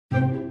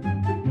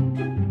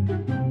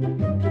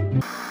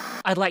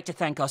I'd like to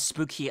thank our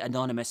spooky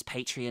anonymous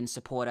Patreon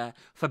supporter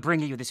for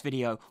bringing you this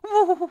video.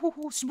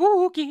 Woo,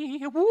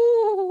 spooky,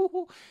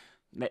 woo.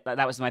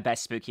 That was my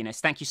best spookiness.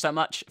 Thank you so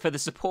much for the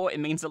support. It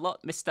means a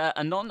lot, Mr.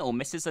 Anon or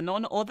Mrs.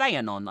 Anon or they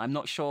Anon. I'm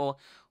not sure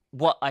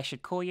what I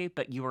should call you,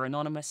 but you are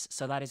anonymous,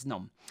 so that is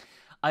nom.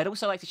 I'd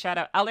also like to shout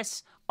out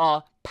Alice,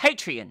 our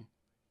Patreon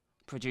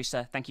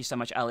producer. Thank you so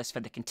much, Alice, for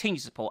the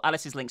continued support.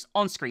 Alice's link's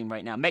on screen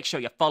right now. Make sure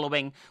you're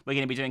following. We're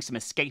going to be doing some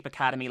Escape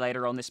Academy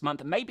later on this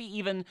month, maybe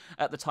even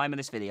at the time of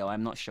this video.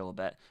 I'm not sure,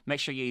 but make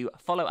sure you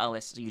follow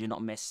Alice so you do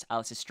not miss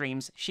Alice's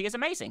streams. She is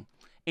amazing.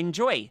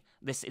 Enjoy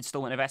this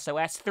installment of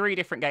SOS. 3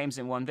 different games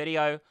in one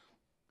video.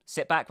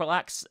 Sit back,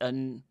 relax,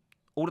 and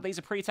all of these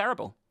are pretty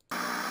terrible.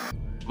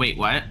 Wait,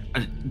 what?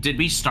 Did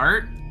we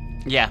start?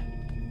 Yeah.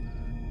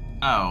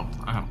 Oh,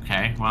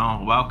 okay.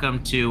 Well,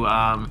 welcome to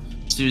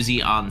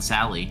Susie on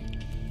Sally.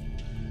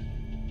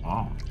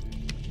 Oh.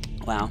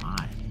 Wow.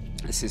 My.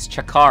 This is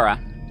Chachara.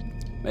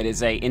 It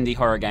is a indie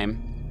horror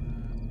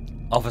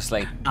game.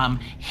 Obviously.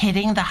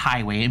 Hitting the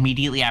highway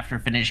immediately after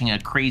finishing a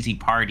crazy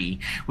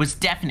party was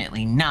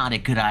definitely not a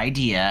good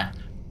idea.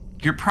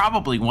 You're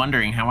probably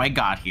wondering how I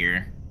got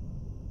here.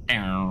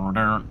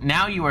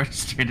 Now you are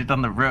stranded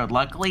on the road.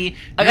 Luckily,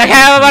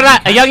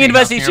 a young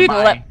university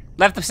student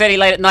left the city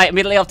late at night,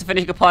 immediately after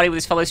finishing a party with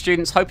his fellow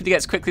students, hoping to get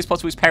as quickly as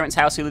possible to his parents'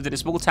 house, who lived in a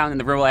small town in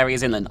the rural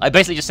areas inland. I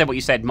basically just said what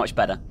you said, much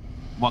better.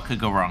 What could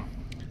go wrong?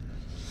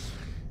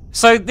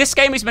 So this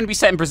game is meant to be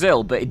set in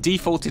Brazil, but it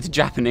defaulted to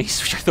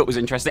Japanese, which I thought was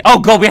interesting. Oh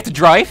god, we have to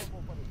drive?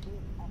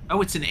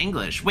 Oh, it's in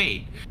English.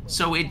 Wait,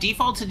 so it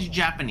defaulted to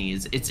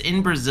Japanese, it's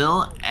in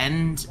Brazil,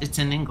 and it's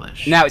in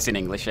English. Now it's in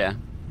English, yeah.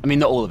 I mean,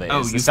 not all of it.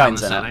 Oh, you found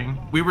the setting?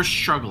 We were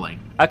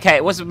struggling. Okay,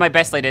 it wasn't my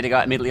best idea to go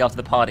out immediately after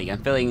the party.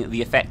 I'm feeling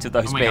the effect of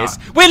those beers.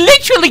 God. We're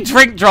literally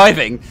drink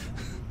driving!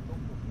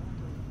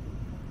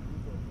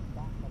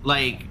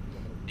 Like,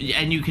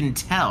 and you can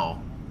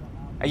tell.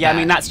 Yeah, I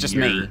mean, that's just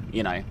me,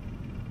 you know.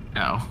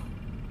 Oh.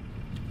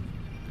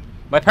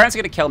 My parents are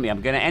going to kill me. I'm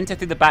going to enter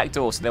through the back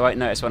door so they won't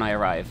notice when I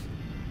arrive.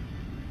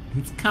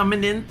 It's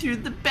coming in through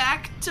the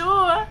back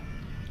door.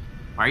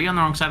 Why are you on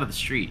the wrong side of the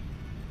street?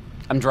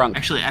 I'm drunk.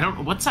 Actually, I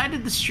don't. What side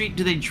of the street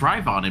do they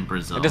drive on in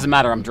Brazil? It doesn't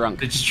matter. I'm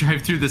drunk. They just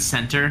drive through the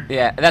center.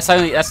 Yeah, that's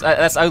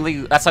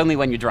only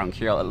when you're drunk.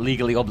 You're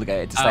legally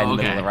obligated to stay in the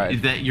middle of the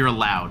road. That you're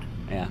allowed.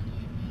 Yeah.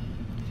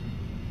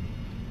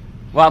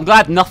 Well, I'm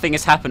glad nothing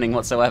is happening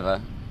whatsoever.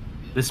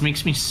 This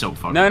makes me so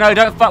fucking. No,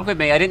 don't fuck with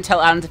me. I didn't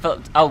tell Alan to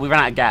fill. Oh, we ran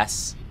out of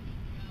gas.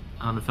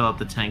 Alan to fill up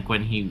the tank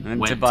when he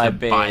went to buy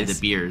the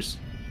beers.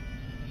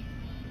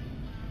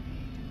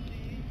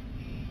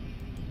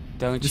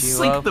 Don't this you is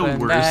like the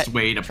worst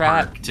way to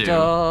park, too.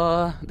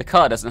 Door. The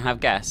car doesn't have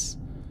gas.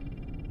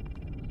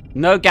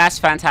 No gas,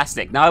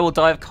 fantastic. Now I will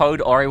die of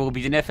cold or I will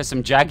be near for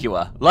some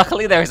Jaguar.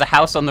 Luckily there is a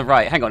house on the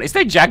right. Hang on, is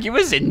there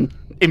Jaguars in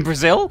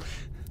Brazil?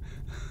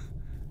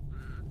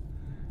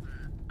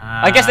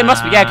 I guess there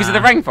must be, yeah, because of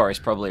the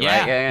rainforest probably,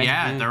 right?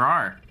 Yeah, there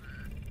are.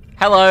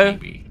 Hello.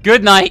 Maybe.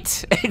 Good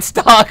night. It's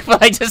dark,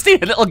 but I just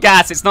need a little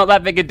gas. It's not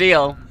that big a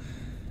deal.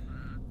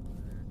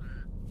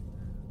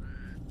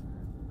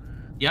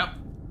 Yep.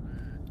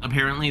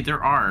 Apparently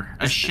there are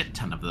a shit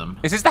ton of them.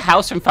 Is this the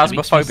house from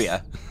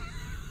Phasmophobia?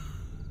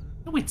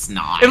 No, it's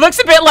not. It looks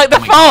a bit like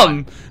the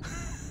farm.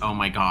 Oh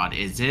my god,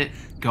 is it?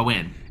 Go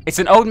in. It's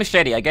an old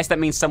machete. I guess that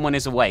means someone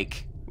is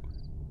awake.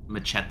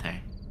 Machete.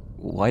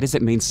 Why does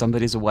it mean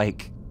somebody's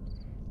awake?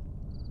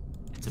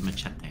 It's a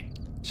machete.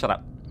 Shut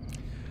up.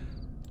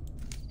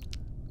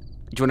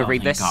 Do you want to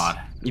read this? God.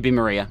 You be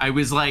Maria. I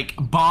was like,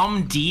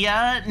 Bom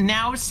dia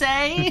now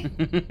say?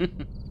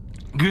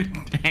 Good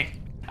day.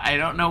 I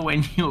don't know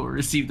when you'll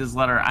receive this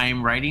letter. I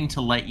am writing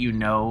to let you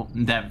know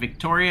that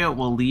Victoria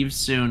will leave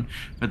soon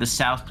for the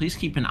south. Please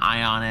keep an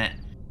eye on it.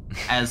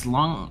 As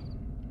long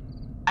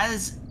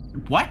as...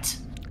 What?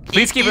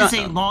 Please keep it is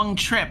a long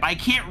trip. I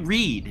can't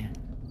read.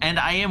 And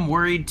I am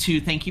worried too.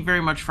 Thank you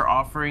very much for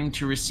offering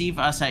to receive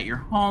us at your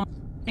home.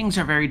 Things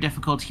are very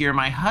difficult here.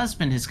 My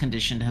husband, his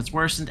condition has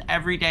worsened.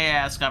 Every day I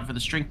ask God for the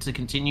strength to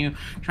continue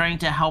trying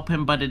to help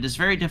him, but it is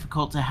very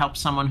difficult to help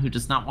someone who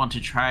does not want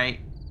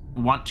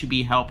to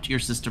be helped. Your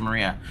sister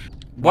Maria.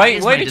 Why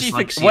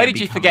did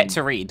you forget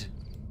to read?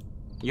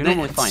 You're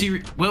normally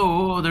fine.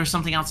 Whoa, there's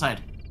something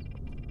outside.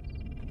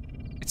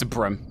 It's a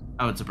broom.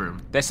 Oh, it's a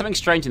broom. There's something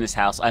strange in this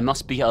house. I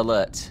must be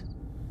alert.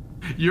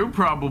 You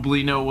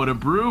probably know what a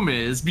broom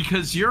is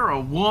because you're a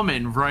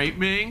woman, right,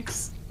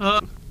 Minx?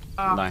 No.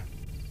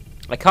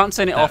 I can't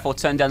turn it off or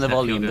turn down the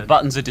volume. The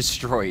buttons are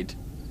destroyed.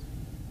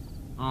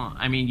 Oh,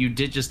 I mean, you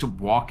did just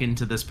walk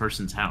into this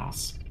person's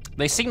house.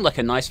 They seem like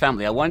a nice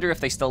family. I wonder if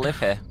they still live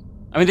here.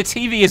 I mean, the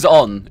TV is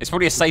on. It's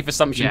probably a safe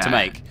assumption to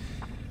make.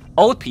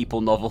 Old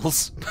people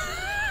novels.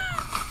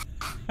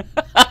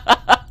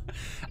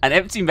 An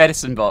empty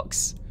medicine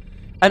box.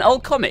 An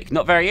old comic,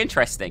 not very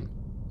interesting.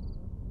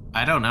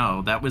 I don't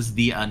know. That was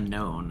The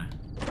Unknown.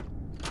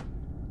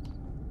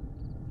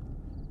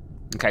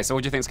 Okay, so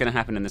what do you think is going to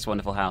happen in this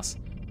wonderful house?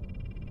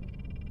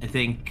 I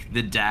think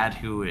the dad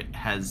who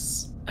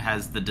has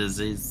the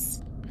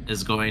disease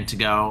is going to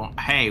go,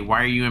 hey,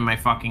 why are you in my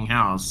fucking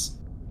house?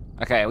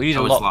 Okay, we need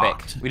a it's lockpick.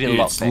 locked. We need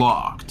a It's lockpick.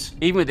 locked.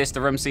 Even with this,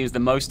 the room seems the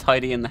most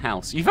tidy in the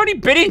house. You've only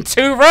been in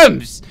 2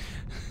 rooms!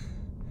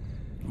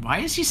 Why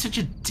is he such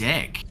a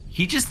dick?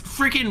 He just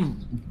freaking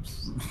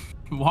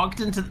walked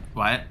into...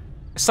 What?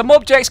 Some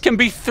objects can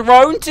be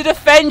thrown to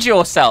defend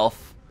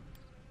yourself.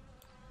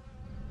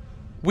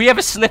 We have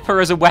a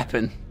slipper as a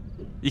weapon.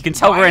 You can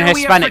tell we're in a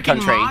Hispanic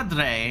country.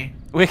 Madre?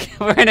 We're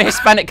in a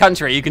Hispanic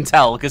country, you can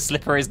tell, because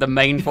slipper is the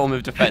main form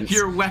of defense.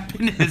 Your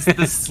weapon is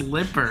the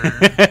slipper.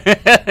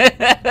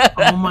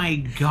 Oh my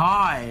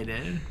god.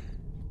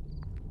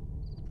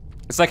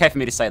 It's okay for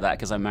me to say that,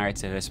 because I'm married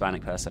to a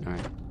Hispanic person,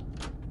 alright?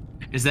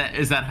 Is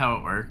that how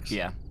it works?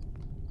 Yeah.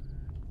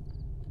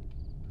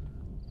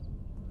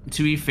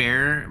 To be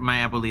fair, my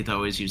abuelita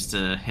always used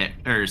to hit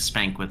or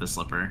spank with a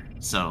slipper,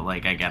 so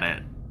like I get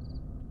it.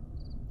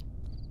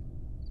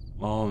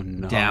 Oh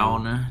no.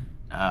 Down.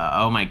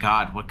 Oh my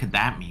god, what could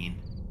that mean?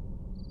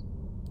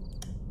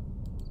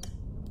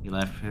 Your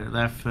left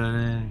foot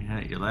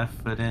in, your left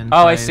foot in.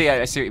 Oh, twice.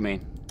 I see what you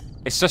mean.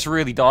 It's just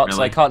really dark, so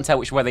I Really? can't tell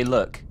which way they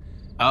look.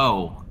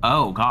 Oh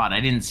god, I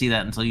didn't see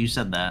that until you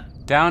said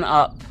that. Down,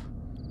 up.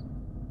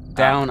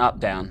 Down, up,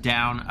 down.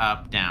 Down,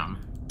 up, down.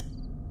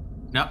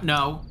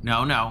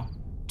 No.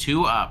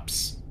 2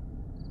 ups.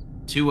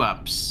 2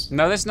 ups.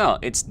 No, there's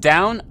not. It's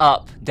down,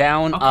 up,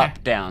 down, Okay.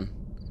 up, down.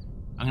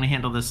 I'm gonna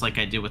handle this like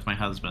I do with my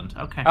husband.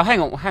 Okay. Oh,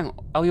 hang on.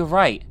 Oh, you're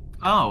right.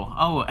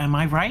 Oh, am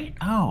I right?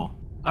 Oh,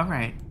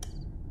 alright.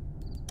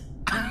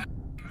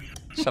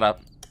 Shut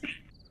up.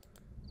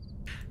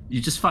 You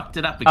just fucked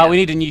it up again. Oh, we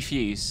need a new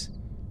fuse.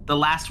 The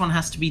last one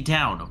has to be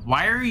down.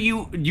 Why are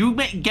you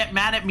get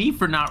mad at me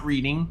for not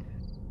reading?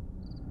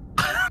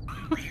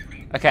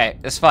 Okay,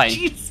 that's fine.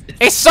 Jesus.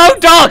 It's so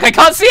dark, I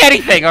can't see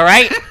anything,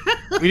 alright?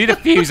 We need a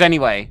fuse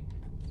anyway.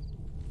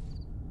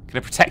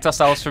 Gonna protect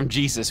ourselves from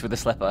Jesus with a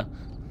slipper.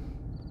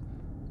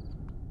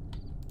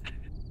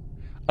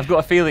 I've got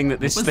a feeling that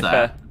this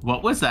slipper...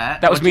 What was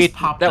that? That was What me. just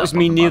popped That up was on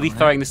me the nearly bottom,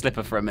 throwing the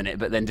slipper for a minute,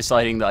 but then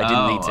deciding that I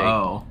didn't need to.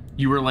 Oh,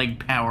 you were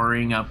like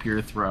powering up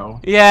your throw.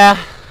 Yeah,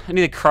 I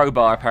need a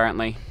crowbar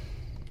apparently.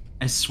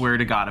 I swear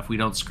to God, if we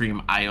don't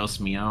scream "Ios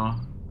mio,"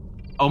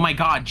 oh my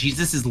God,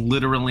 Jesus is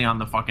literally on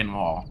the fucking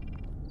wall.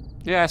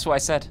 Yeah, that's what I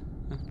said.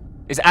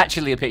 It's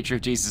actually a picture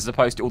of Jesus as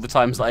opposed to all the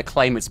times that I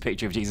claim it's a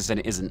picture of Jesus and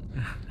it isn't.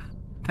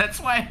 That's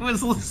why I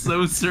was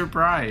so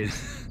surprised.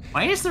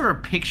 Why is there a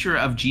picture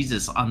of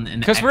Jesus on an?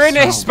 Because we're in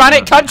a external Hispanic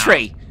wall of the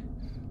country.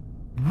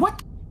 house?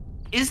 What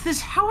is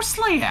this house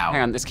layout?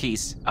 Hang on, there's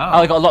keys. Oh,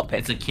 I got a lockpick.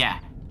 It's a key. I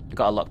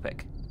got a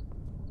lockpick.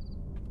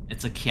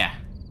 It's a key.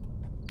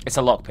 It's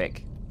a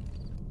lockpick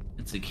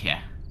It's a key.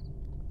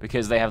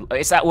 because they have.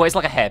 It's that. Well, it's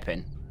like a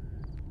hairpin.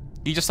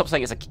 You just stop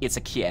saying it's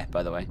a key,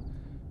 by the way.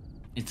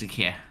 It's a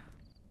key.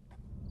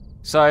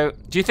 So,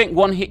 do you think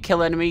one-hit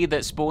kill enemy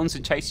that spawns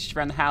and chases you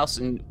around the house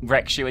and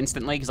wrecks you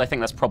instantly? Because I think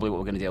that's probably what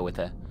we're going to deal with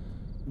here.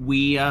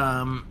 We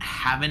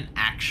haven't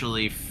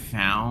actually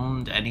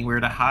found anywhere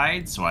to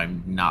hide, so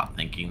I'm not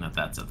thinking that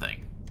that's a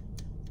thing.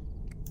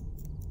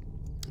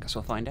 Guess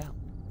we'll find out.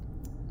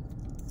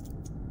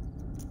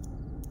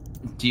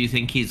 Do you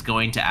think he's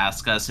going to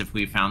ask us if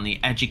we found the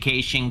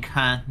education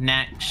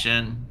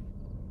connection?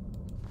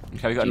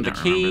 Okay, we got Do you another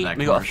not key. remember that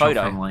We got a commercial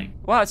photo. from, like-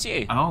 Wow, it's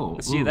you. Oh,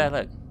 It's you ooh. there.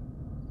 Look,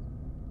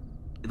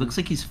 It looks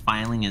like he's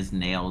filing his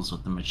nails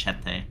with the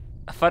machete.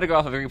 a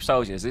photograph of a group of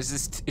soldiers.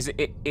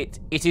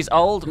 It is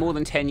old, more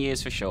than 10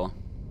 years for sure.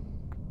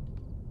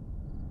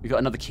 We got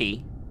another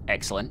key.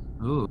 Excellent.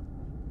 Ooh.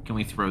 Can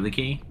we throw the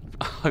key?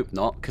 I hope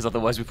not, because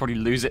otherwise we probably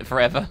lose it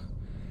forever.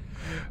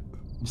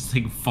 Just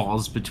like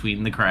falls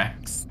between the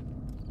cracks.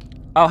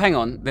 Oh, hang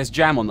on. There's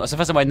jam on. That's the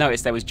first time I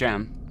noticed there was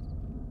jam.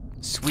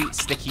 Sweet,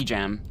 sticky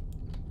jam.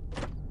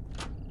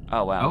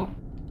 Oh, wow.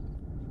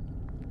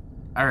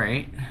 Oh.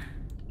 Alright.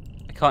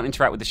 I can't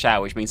interact with the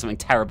shower, which means something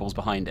terrible's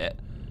behind it.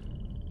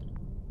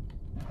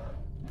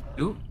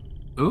 Ooh.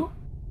 Ooh.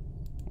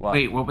 What?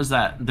 Wait, what was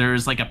that?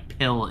 There's like a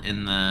pill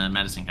in the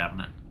medicine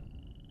cabinet.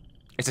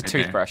 It's a right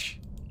there. toothbrush.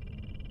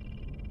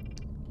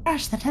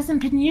 Gosh, that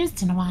hasn't been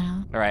used in a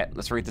while. Alright,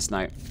 let's read this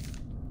note.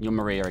 You're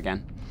Maria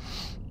again.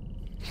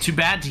 Too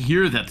bad to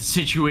hear that the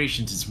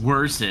situation has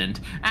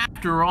worsened.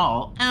 After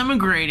all,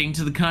 emigrating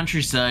to the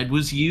countryside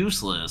was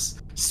useless.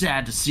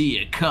 Sad to see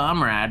a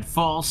comrade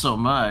fall so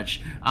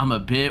much. I'm a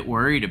bit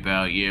worried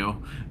about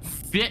you.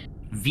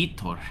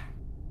 Vitor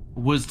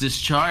was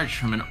discharged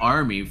from the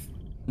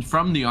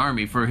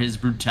army for his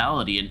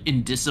brutality and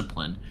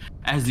indiscipline,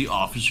 as the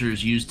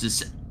officers used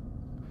to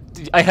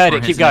I heard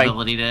it, his keep going.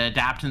 inability to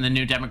adapt in the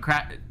new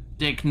democratic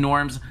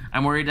norms.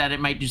 I'm worried that it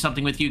might do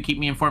something with you. Keep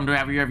me informed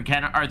wherever you ever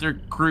can. Arthur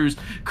Cruz,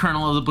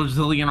 Colonel of the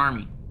Brazilian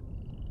Army.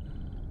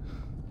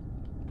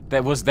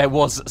 There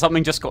was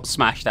something just got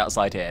smashed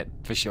outside here,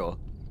 for sure.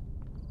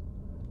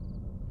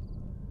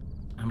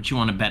 How much you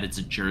want to bet it's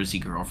a Jersey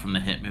girl from the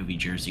hit movie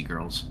Jersey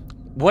Girls?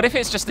 What if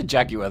it's just a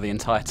Jaguar the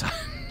entire time?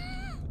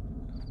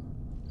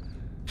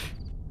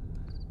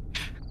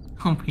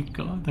 Oh my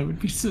god, that would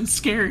be so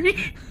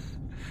scary.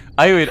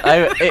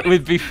 It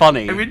would be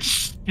funny. I would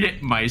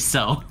shit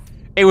myself.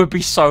 It would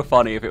be so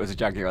funny if it was a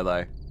Jaguar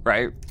though,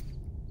 right?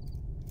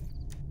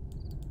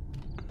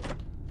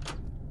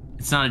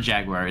 It's not a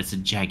jaguar, it's a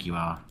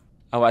jaguar.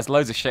 Oh, there's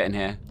loads of shit in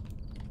here.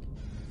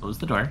 Close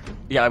the door.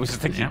 Yeah, I was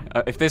just thinking,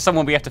 Yeah. If there's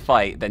someone we have to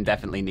fight, then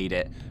definitely need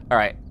it. All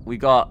right, we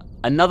got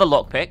another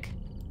lockpick.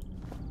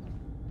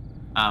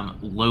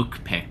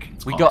 Loke pick.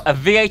 We got a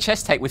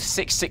VHS tape with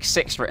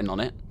 666 written on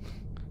it.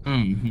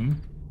 Mm-hmm.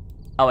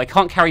 Oh, I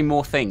can't carry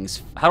more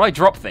things. How do I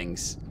drop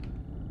things?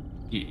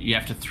 You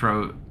have to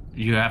throw.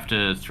 You have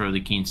to throw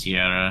the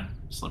Quinceañera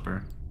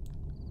slipper.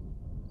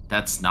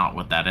 That's not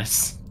what that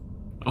is.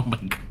 Oh my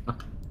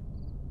god.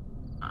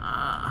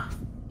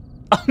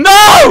 Oh,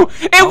 no!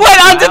 It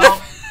went under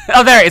the.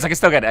 Oh, there it is. I can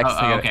still get it.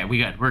 Okay, we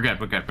good. We're good.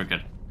 We're good. We're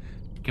good.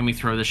 Can we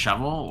throw the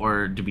shovel,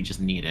 or do we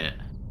just need it?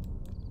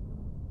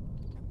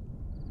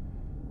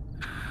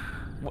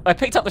 I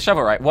picked up the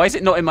shovel, right? Why is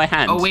it not in my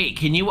hand? Oh wait,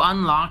 can you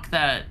unlock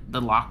the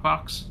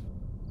lockbox?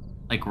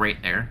 Like right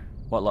there.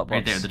 What lockbox?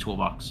 Right there, the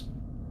toolbox.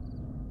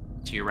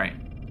 To your right.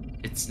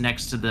 It's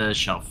next to the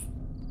shelf.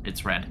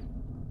 It's red.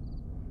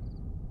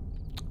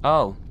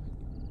 Oh.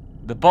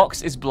 The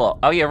box is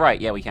blocked. Oh, yeah,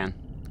 right. Yeah, we can.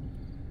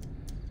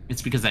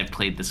 It's because I've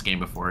played this game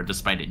before,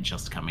 despite it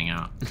just coming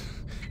out.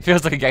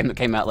 Feels like a game that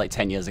came out like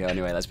 10 years ago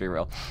anyway, let's be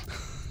real.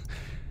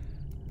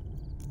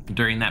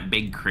 During that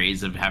big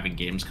craze of having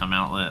games come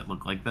out that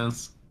look like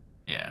this.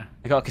 Yeah.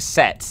 I got a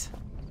cassette.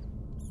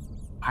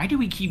 Why do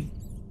we keep...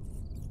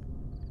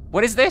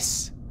 What is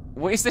this?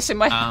 What is this in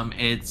my...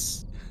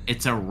 It's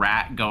a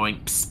rat going...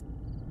 Psst.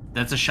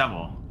 That's a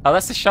shovel. Oh,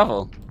 that's the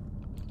shovel.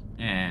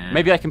 Yeah.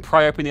 Maybe I can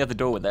pry open the other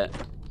door with it.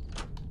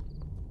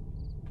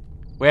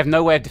 We have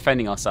no way of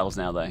defending ourselves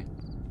now, though.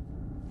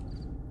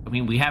 I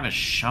mean, we have a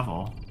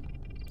shovel.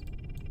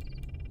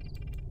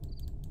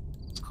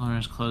 This corner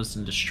is closed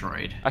and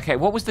destroyed. Okay,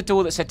 what was the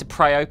door that said to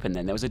pry open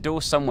then? There was a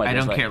door somewhere. I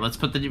don't like... care. Let's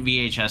put the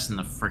VHS in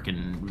the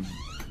frickin'...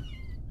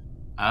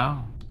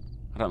 Oh. I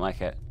don't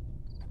like it.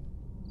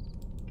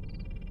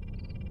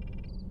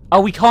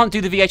 Oh, we can't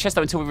do the VHS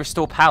though until we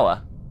restore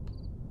power.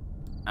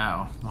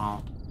 Oh,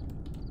 well...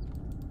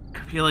 I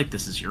feel like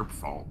this is your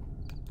fault.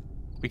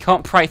 We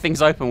can't pry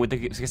things open with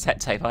the cassette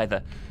tape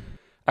either.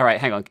 Alright,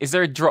 hang on. Is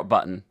there a drop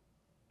button?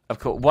 Of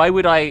course. Why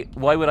would I...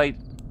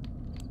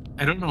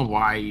 I don't know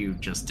why you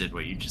just did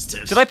what you just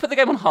did. Did I put the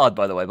game on hard,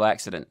 by the way, by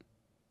accident?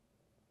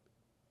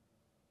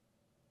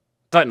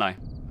 Don't know.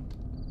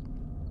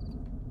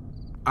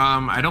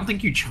 I don't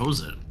think you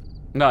chose it.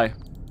 No.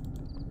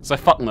 So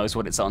fuck knows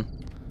what it's on.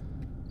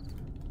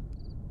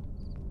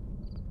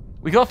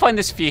 We gotta find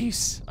this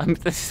fuse.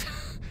 This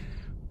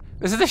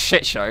is a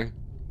shit show.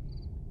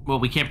 Well,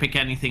 we can't pick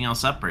anything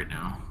else up right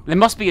now. There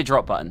must be a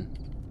drop button.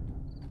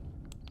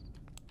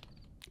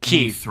 Can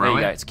you Q. throw There you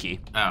it? go, it's Q.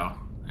 Oh.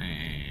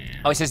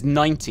 Oh, it says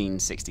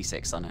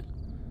 1966 on it.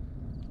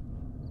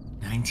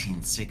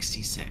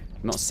 1966.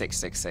 Not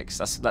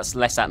 666. That's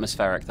less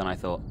atmospheric than I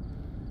thought.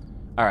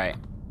 Alright.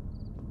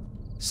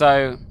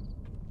 So...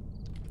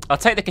 I'll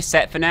take the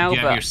cassette for now, Do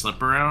you but... have your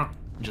slipper out?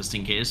 Just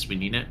in case we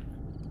need it?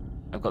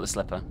 I've got the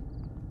slipper.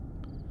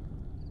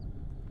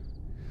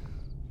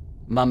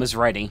 Mama's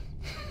ready.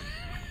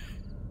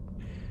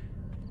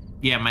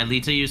 Yeah, my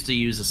Lita used to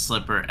use a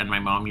slipper, and my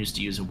mom used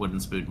to use a wooden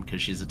spoon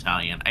because she's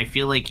Italian. I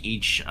feel like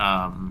each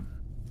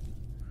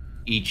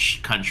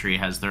country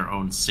has their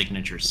own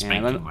signature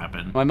spanking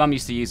weapon. My mum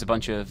used to use a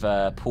bunch of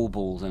pool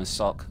balls and a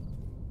sock.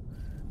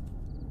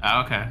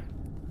 Oh, okay.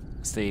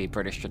 It's the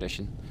British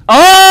tradition.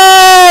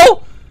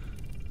 Oh!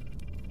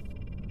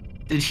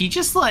 Did he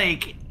just,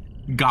 like,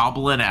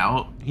 gobble it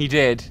out? He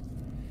did.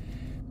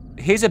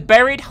 Here's a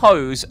buried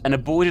hose and a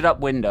boarded up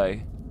window.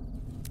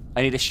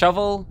 I need a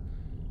shovel,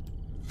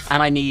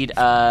 and I need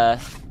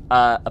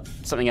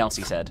something else,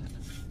 he said.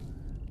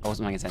 I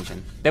wasn't paying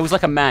attention. There was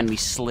like a man, we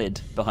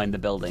slid behind the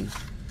building.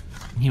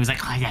 He was like...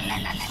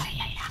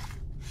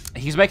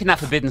 He was making that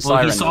forbidden Well,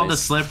 siren he saw the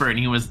noise. slipper, and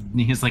he was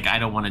like, I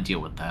don't want to deal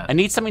with that. I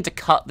need something to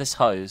cut this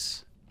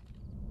hose.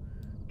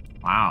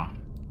 Wow.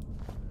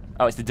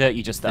 Oh, it's the dirt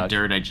you just The dug.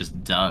 dirt I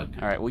just dug.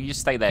 Alright, well you just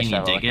stay there, Can you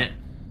shovel. dig it?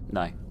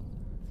 No.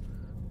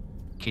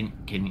 Can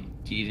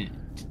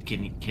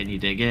you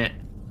dig it?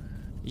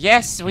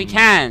 Yes, we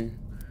can.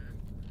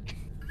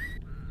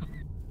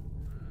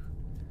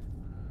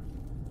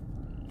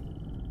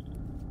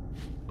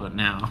 But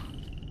now.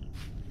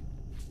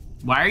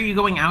 Why are you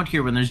going out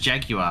here when there's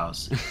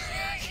jaguars?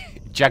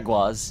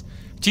 Jaguars.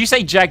 Do you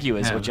say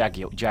jaguars or Yeah.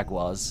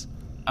 jaguars?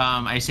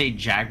 I say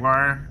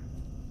jaguar,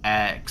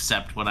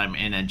 except when I'm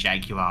in a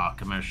Jaguar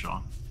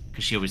commercial,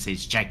 because she always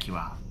says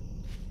jaguar.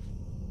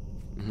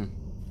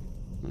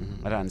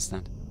 I don't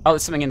understand. Oh,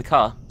 there's something in the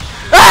car.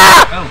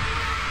 Oh.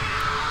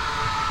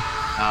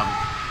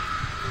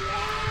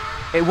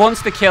 It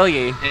wants to kill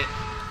you.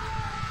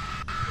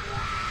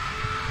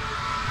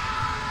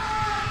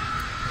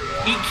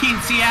 Eat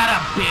Quinceañera,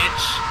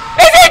 bitch!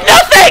 It did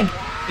nothing!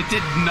 It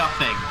did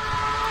nothing.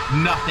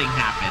 Nothing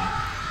happened.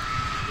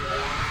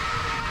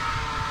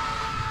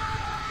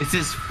 It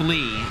says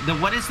flee.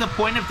 What is the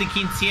point of the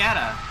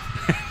Quinceañera?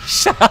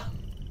 Shut up.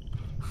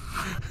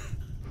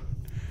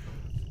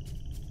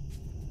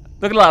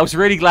 Look at that, I was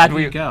really glad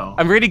Where'd you go?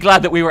 I'm really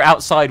glad that we were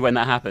outside when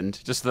that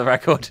happened, just for the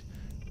record.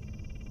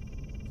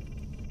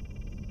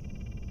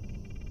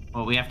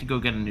 Well, we have to go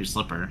get a new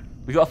slipper.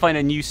 We gotta find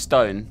a new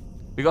stone.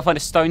 We gotta find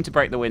a stone to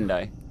break the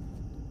window.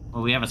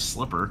 Well, we have a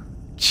slipper.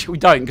 We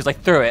don't, because I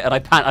threw it and I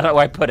don't know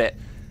where I put it.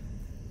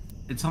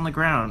 It's on the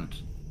ground.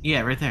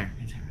 Yeah, right there.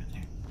 Right there, right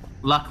there.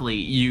 Luckily,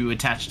 you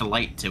attached a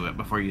light to it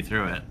before you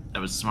threw it. That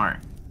was smart.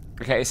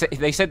 Okay, so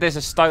they said there's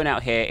a stone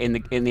out here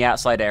in the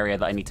outside area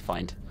that I need to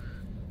find.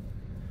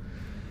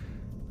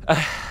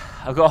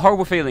 I've got a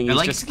horrible feeling I he's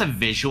liked just... the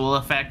visual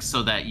effects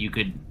so that you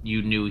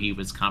knew he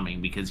was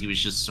coming because he was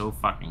just so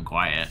fucking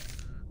quiet.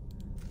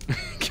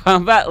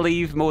 Combat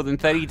leave more than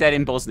 30 dead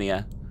in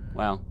Bosnia.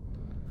 Wow.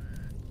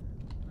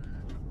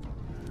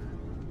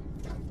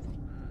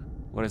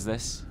 What is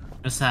this?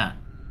 What's that?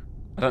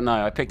 I don't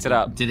know, I picked it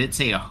up. Did it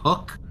say a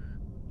hook?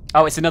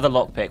 Oh, it's another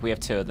lockpick. We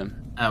have 2 of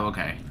them. Oh,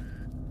 okay.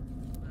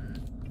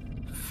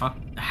 Fuck.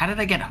 How did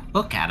I get a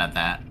hook out of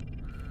that?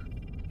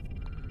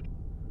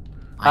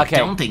 I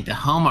don't think the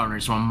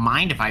homeowners will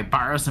mind if I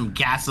borrow some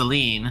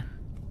gasoline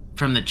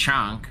from the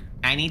trunk.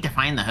 I need to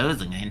find the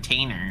hose and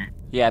container.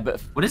 Yeah, but...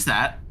 What is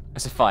that?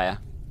 It's a fire.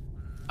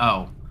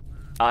 Oh.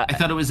 I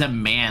thought it was a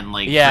man,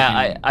 like...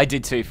 Yeah, I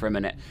did too for a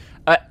minute.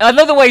 I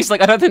love the way he's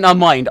like, I don't think I'll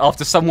mind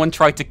after someone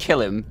tried to kill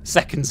him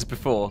seconds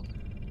before.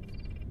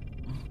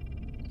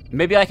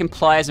 Maybe I can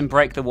pliers and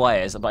break the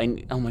wires, but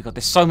oh my god,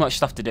 there's so much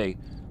stuff to do.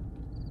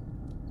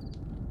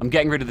 I'm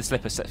getting rid of the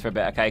slipper set for a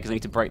bit, okay? Because I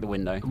need to break the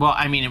window. Well,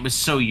 I mean, it was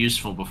so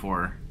useful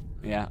before.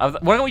 Yeah.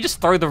 Why don't we just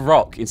throw the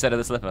rock instead of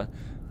the slipper?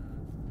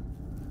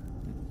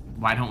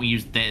 Why don't we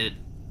use the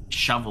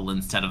shovel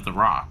instead of the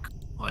rock?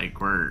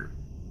 Like, we're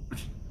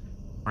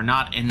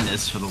not in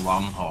this for the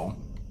long haul.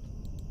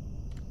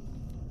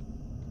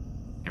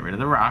 Get rid of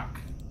the rock.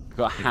 We've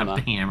got a Pick hammer. up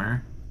the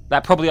hammer.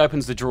 That probably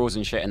opens the drawers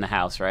and shit in the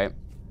house, right?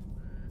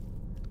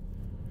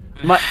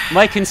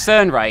 My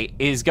concern, right,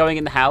 is going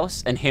in the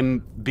house and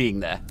him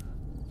being there.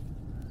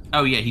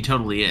 Oh yeah, he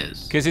totally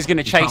is. Because he's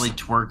gonna chase. Probably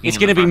twerking. It's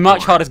gonna be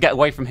much harder to get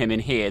away from him in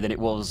here than it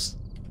was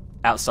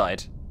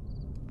outside.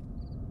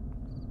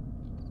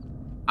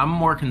 I'm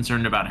more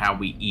concerned about how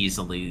we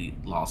easily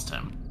lost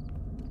him.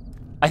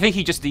 I think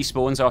he just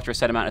despawns after a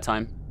set amount of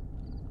time.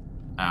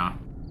 Oh.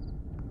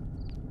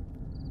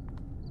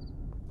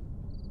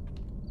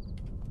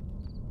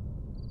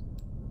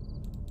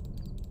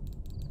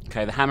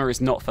 Okay, the hammer is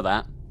not for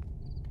that.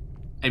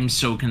 I'm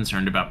so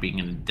concerned about being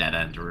in a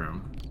dead-end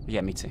room.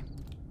 Yeah, me too.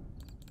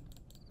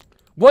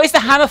 What is the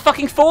hammer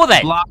fucking for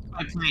then? Blocked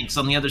by planks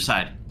on the other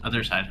side.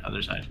 Other side of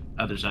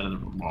the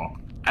wall.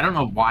 I don't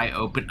know why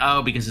open.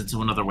 Oh, because it's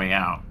another way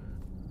out.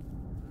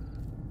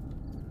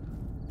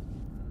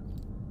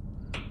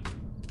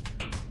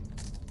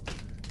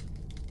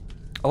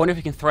 I wonder if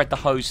we can thread the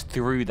hose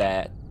through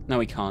there. No,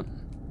 we can't.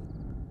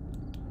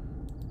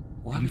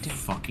 Why Are you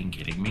fucking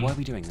kidding me? Why are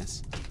we doing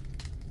this?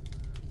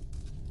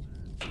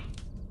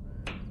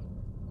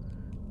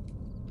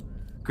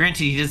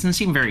 Granted, he doesn't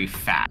seem very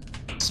fat,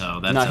 so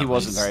that's no, he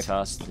wasn't very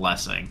fast.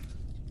 Blessing.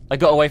 I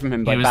got away from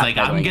him by He was like,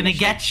 backpedaling "I'm gonna and shit.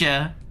 get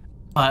you,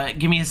 but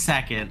give me a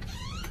second."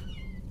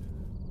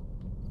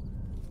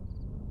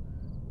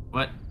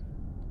 What?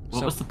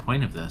 What was the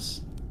point of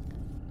this?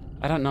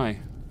 I don't know.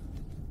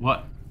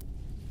 What?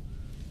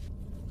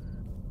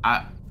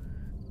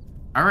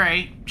 All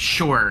right,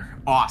 sure,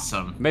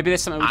 awesome. Maybe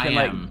there's something we can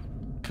like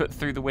put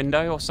through the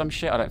window or some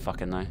shit. I don't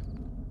fucking know.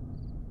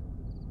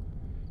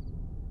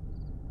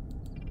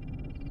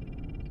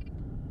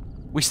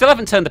 We still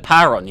haven't turned the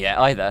power on yet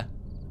either.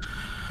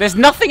 There's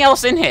nothing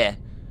else in here.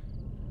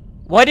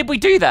 Why did we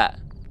do that?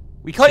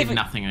 We can't even.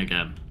 Nothing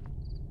again.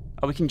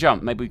 Oh, we can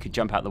jump. Maybe we could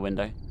jump out the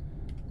window.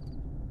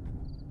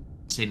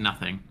 Say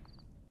nothing.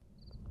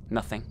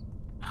 Nothing.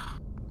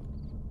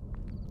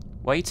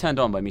 Why are you turned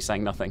on by me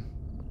saying nothing?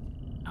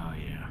 Oh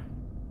yeah.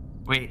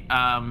 Wait,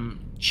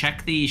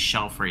 check the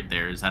shelf right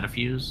there. Is that a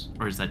fuse?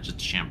 Or is that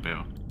just shampoo?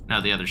 No,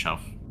 the other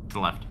shelf. To the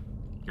left.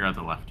 Your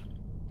other left.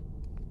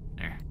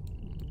 There.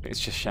 It's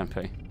just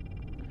shampoo.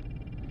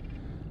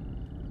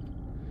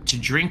 To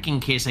drink in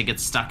case I get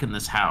stuck in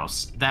this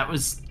house. That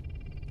was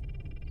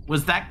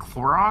that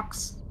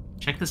Clorox?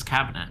 Check this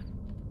cabinet.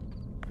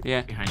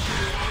 Yeah. Behind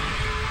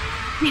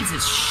you.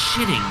 Jesus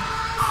shitting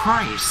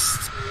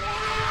Christ.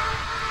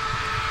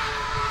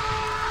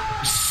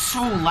 So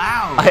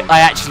loud.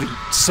 I actually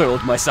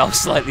soiled myself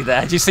slightly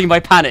there. Did you see my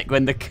panic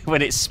when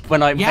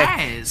I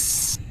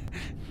Yes.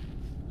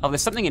 Oh,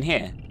 there's something in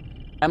here.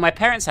 At my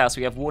parents' house,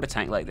 we have a water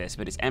tank like this,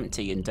 but it's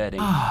empty and dirty.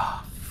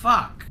 Oh,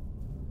 fuck.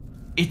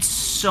 It's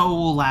so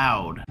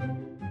loud.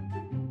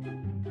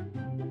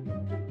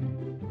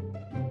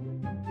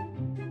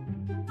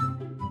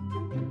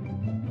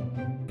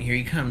 Here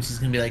he comes. He's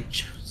gonna be like,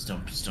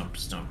 stomp, stomp,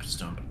 stomp,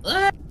 stomp.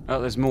 Oh,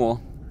 there's more.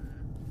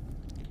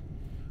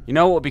 You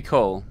know what would be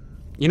cool?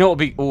 You know what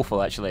would be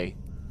awful, actually?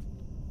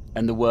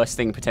 And the worst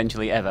thing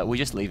potentially ever? We're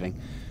just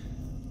leaving.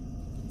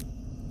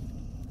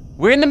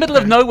 We're in the middle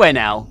of nowhere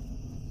now.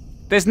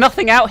 There's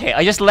nothing out here.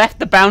 I just left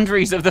the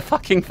boundaries of the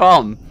fucking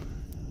farm.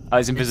 Oh,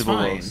 it's invisible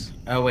walls.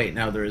 Oh, wait,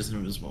 no, there is an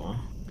invisible wall.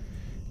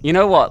 You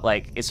know what,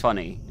 like, it's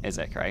funny,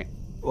 Isaac, right?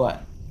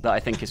 What? That I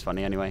think is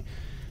funny, anyway.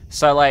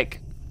 So, like,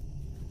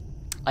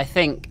 I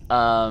think,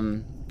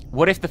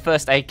 What if the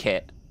first aid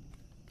kit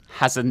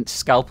has a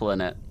scalpel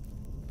in it?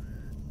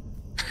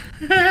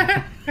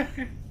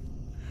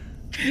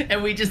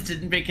 And we just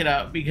didn't pick it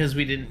up because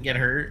we didn't get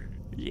hurt.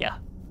 Yeah.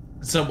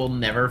 So we'll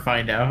never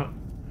find out.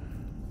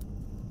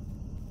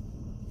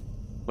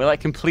 We're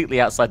like completely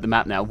outside the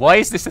map now. Why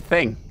is this a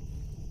thing?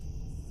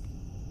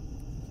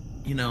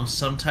 You know,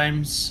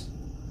 sometimes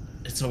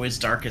it's always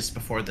darkest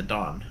before the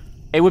dawn.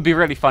 It would be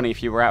really funny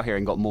if you were out here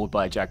and got mauled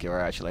by a jaguar,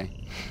 actually.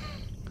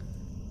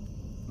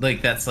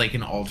 Like, that's like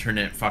an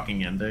alternate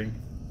fucking ending.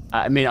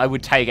 I mean, I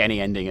would take any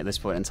ending at this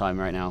point in time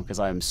right now, because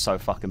I am so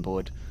fucking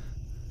bored.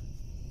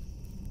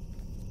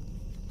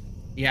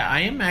 Yeah, I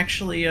am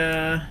actually,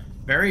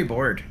 very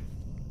bored.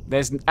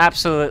 There's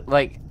absolute,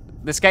 like,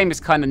 this game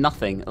is kind of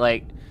nothing.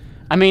 Like,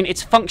 I mean,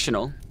 it's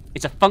functional.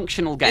 It's a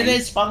functional game. It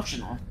is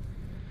functional.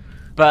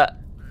 But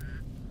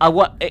I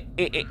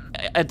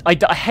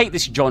hate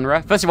this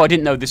genre. First of all, I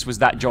didn't know this was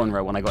that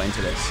genre when I got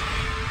into this.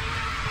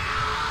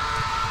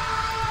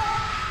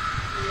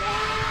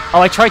 Oh,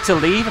 I tried to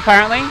leave,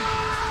 apparently.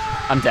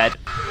 I'm dead.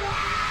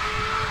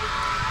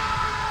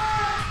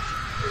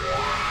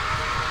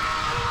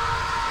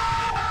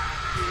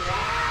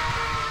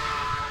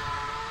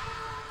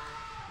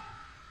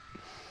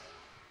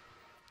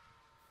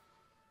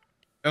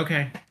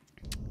 Okay.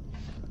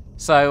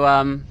 So,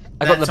 I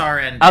got That's our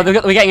ending. Oh,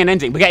 we're getting an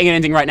ending. We're getting an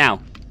ending right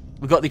now.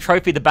 We've got the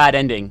trophy, the bad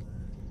ending.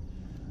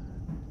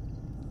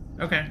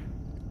 Okay.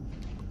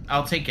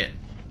 I'll take it.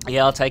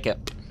 Yeah, I'll take it.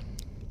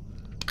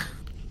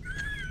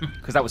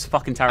 Because that was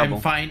fucking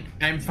terrible.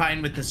 I'm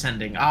fine with this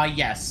ending. Ah,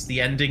 yes, the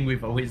ending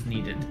we've always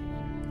needed.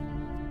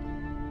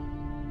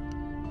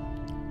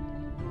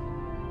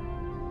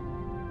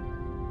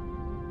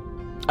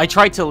 I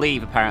tried to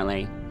leave,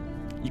 apparently.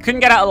 You couldn't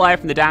get out alive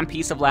from the damn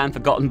piece of land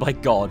forgotten by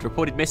God.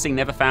 Reported missing,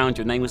 never found.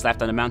 Your name was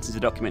left under mountains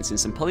of documents in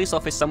some police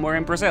office somewhere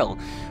in Brazil.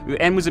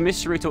 Your end was a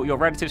mystery to all your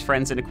relatives,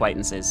 friends, and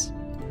acquaintances.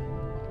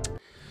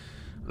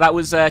 That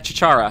was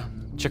Chachara.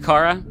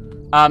 Chachara.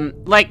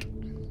 Like,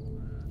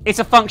 it's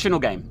a functional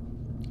game.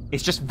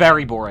 It's just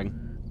very boring.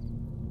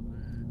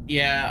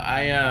 Yeah,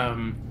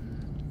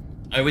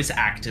 I was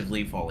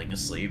actively falling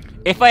asleep.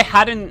 If I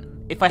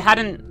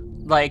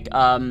hadn't like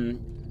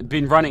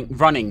been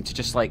running to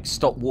just like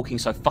stop walking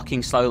so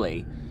fucking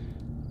slowly,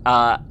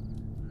 I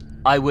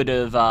would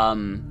have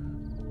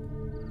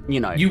you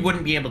know. You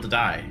wouldn't be able to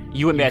die.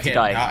 You wouldn't be able to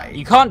die.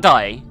 You can't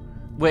die,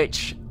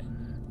 which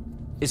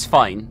is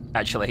fine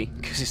actually,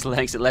 because it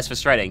makes it less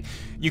frustrating.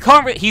 You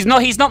can't. He's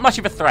not much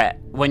of a threat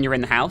when you're in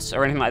the house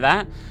or anything like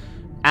that.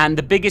 And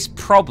the biggest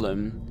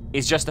problem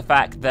is just the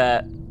fact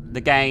that the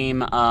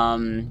game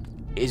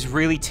is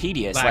really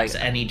tedious. Lacks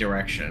like, any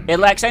direction. It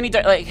lacks any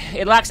direct.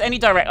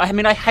 I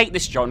mean, I hate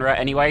this genre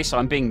anyway, so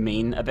I'm being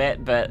mean a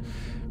bit. But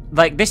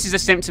like, this is a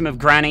symptom of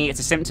granny.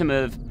 It's a symptom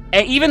of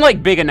even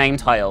like bigger name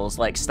titles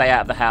like Stay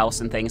Out of the House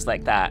and things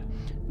like that.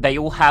 They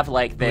all have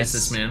like this. Who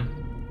is this man?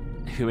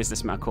 Who is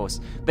this man? Of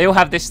course, they all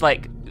have this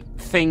like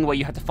thing where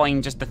you have to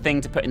find just the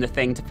thing to put in the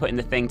thing to put in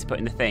the thing to put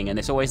in the thing, and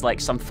it's always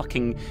like some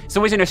fucking. It's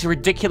always in a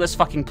ridiculous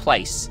fucking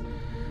place,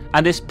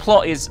 and this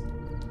plot is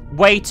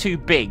way too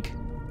big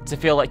to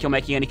feel like you're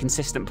making any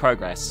consistent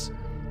progress.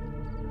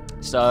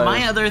 So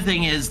my other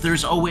thing is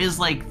there's always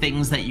like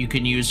things that you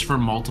can use for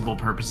multiple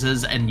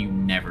purposes, and you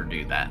never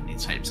do that in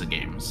these types of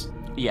games.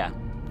 Yeah,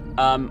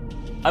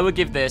 I would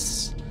give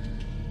this.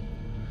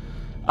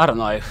 I don't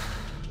know.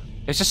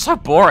 It's just so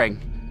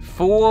boring.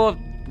 4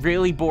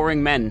 really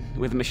boring men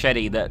with a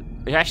machete that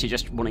are actually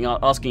just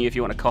asking you if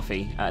you want a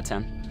coffee out of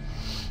 10.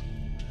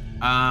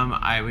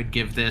 I would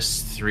give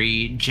this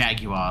 3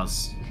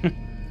 jaguars.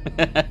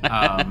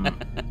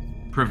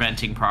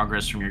 Preventing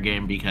progress from your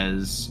game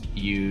because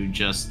you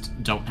just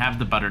don't have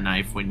the butter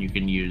knife when you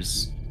can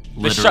use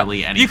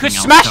literally anything. You could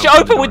else smash to it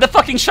open open the with the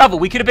fucking shovel.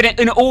 We could have been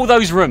in all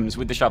those rooms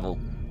with the shovel.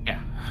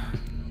 Yeah,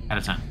 at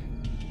a time.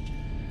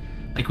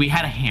 Like, we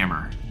had a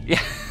hammer.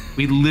 Yeah.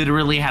 We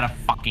literally had a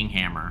fucking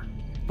hammer.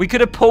 We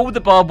could have pulled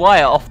the barbed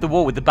wire off the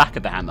wall with the back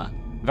of the hammer.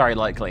 Very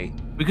likely.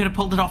 We could have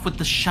pulled it off with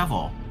the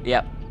shovel.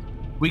 Yep.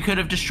 We could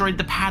have destroyed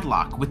the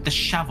padlock with the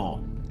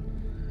shovel.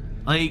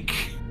 Like,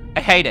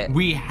 I hate it.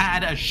 we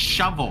had a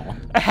shovel.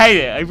 I hate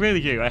it. I really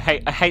do. I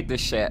hate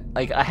this shit.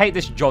 Like, I hate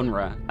this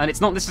genre. And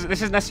it's not. This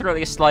is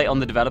necessarily a slight on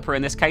the developer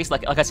in this case.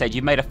 Like I said,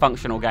 you've made a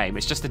functional game.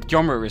 It's just the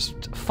genre is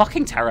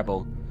fucking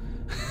terrible.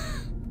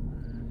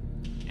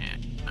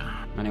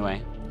 Yeah.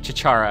 Anyway,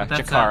 Chachara.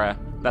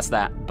 That's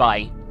that.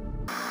 Bye.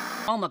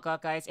 Oh my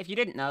god, guys, if you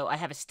didn't know, I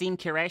have a Steam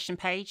curation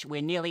page.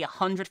 We're nearly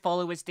 100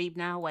 followers deep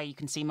now, where you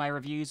can see my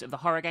reviews of the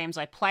horror games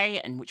I play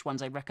and which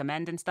ones I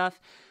recommend and stuff.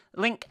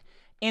 Link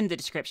in the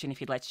description if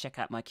you'd like to check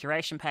out my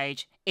curation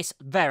page. It's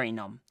very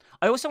numb.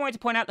 I also wanted to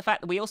point out the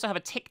fact that we also have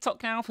a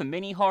TikTok now for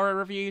mini horror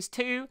reviews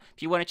too.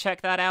 If you want to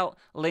check that out,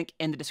 link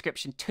in the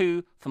description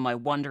too for my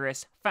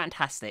wondrous,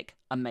 fantastic,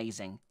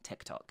 amazing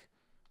TikTok.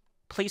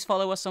 Please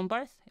follow us on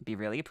both. It'd be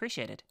really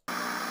appreciated.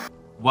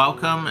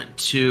 Welcome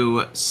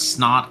to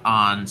Snot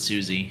on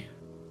Susie.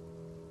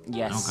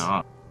 Yes.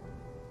 Oh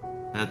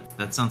god.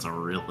 That sounds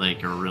really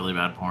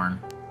bad porn.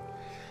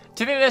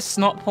 Do you think there's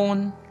snot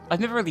porn? I've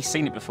never really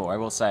seen it before, I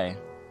will say.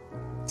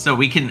 So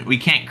we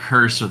can't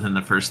curse within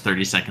the first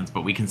 30 seconds,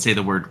 but we can say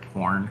the word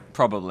porn.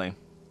 Probably.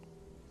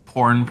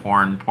 Porn,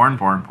 porn, porn,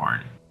 porn,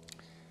 porn.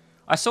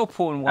 I saw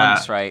porn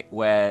once, right,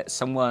 where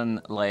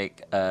someone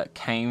like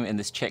came in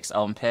this chick's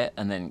armpit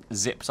and then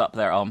zipped up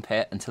their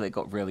armpit until it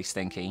got really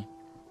stinky,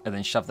 and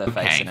then shoved their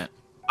face in it.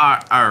 All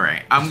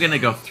right, I'm gonna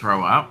go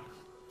throw up.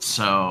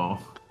 So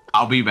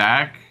I'll be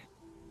back.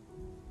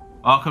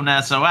 Welcome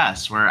to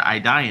SOS, where I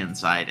die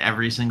inside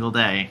every single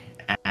day,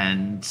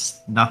 and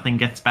nothing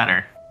gets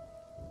better.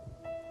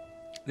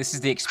 This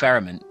is the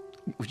experiment.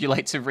 Would you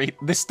like to read?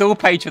 The still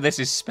page for this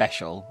is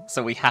special,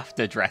 so we have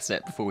to address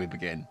it before we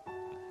begin.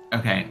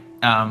 Okay.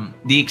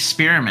 The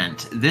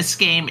Experiment. This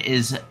game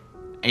is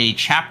a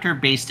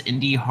chapter-based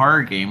indie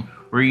horror game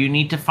where you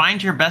need to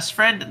find your best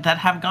friend that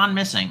have gone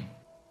missing.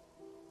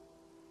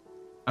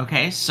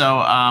 Okay,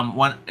 so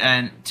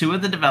two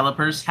of the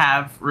developers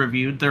have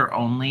reviewed their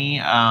only.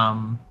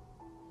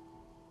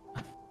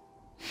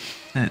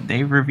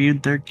 They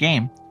reviewed their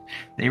game.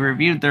 They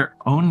reviewed their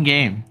own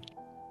game.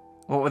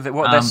 What were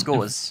their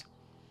scores?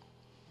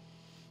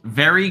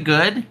 Very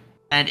good.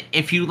 And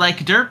if you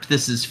like derp,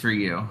 this is for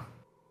you.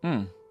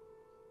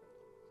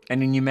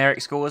 Any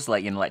numeric scores,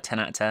 like 10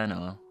 out of 10,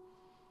 or?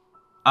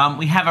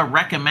 We have a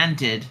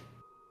recommended.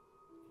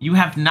 You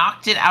have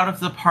knocked it out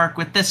of the park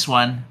with this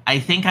one. I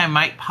think I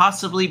might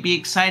possibly be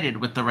excited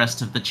with the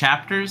rest of the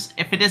chapters.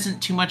 If it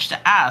isn't too much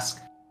to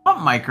ask, what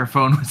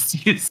microphone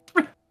was used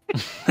for?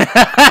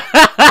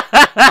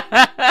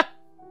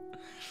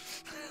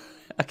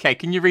 Okay,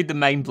 can you read the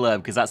main blurb,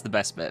 because that's the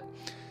best bit.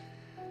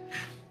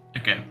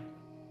 Okay.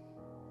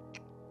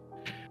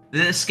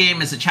 This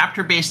game is a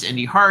chapter-based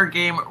indie horror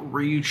game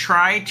where you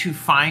try to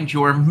find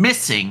your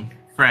missing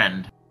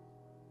friend.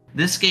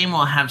 This game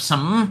will have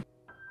some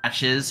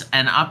patches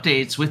and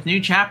updates with new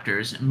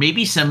chapters,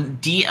 maybe some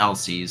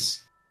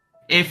DLCs.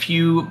 If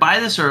you buy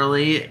this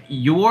early,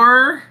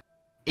 you're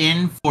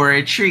in for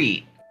a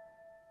treat.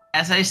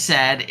 As I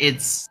said,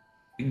 it's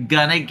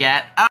gonna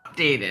get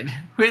updated.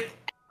 With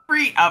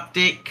every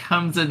update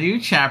comes a new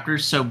chapter,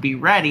 so be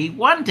ready.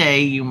 One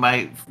day you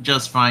might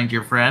just find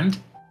your friend.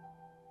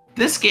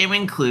 This game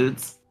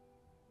includes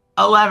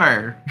a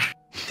lever,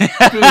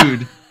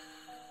 food,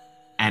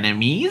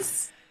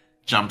 enemies,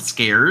 jump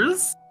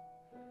scares,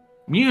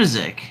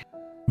 music,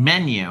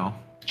 menu,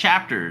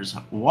 chapters,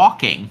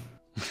 walking,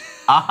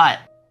 a hut,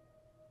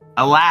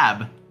 a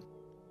lab,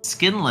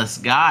 skinless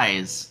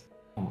guys,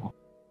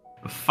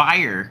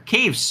 fire,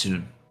 cave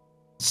soon,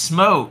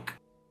 smoke,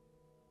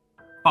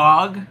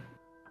 fog,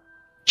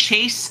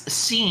 chase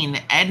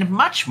scene, and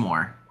much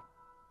more.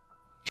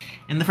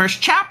 In the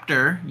first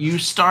chapter, you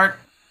start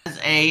as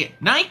a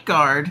night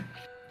guard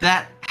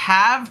that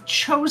have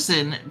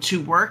chosen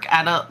to work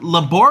at a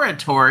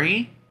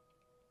laboratory,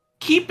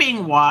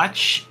 keeping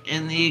watch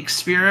in the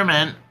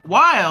experiment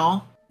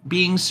while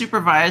being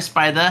supervised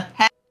by the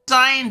head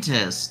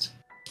scientist.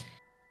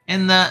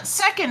 In the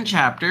second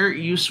chapter,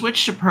 you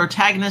switch to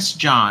protagonist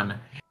John.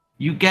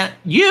 You get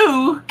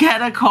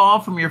a call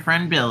from your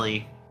friend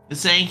Billy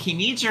saying he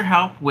needs your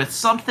help with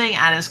something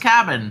at his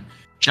cabin.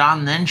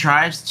 John then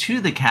drives to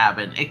the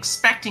cabin,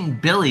 expecting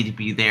Billy to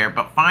be there,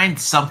 but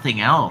finds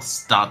something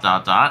else, ...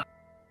 The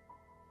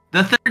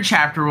third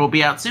chapter will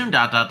be out soon, ...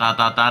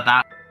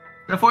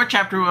 The fourth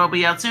chapter will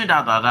be out soon, ...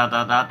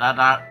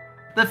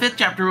 The fifth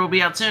chapter will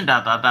be out soon, ...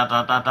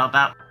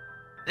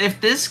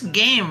 If this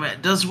game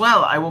does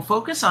well, I will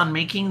focus on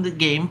making the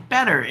game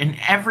better in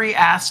every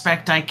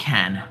aspect I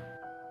can.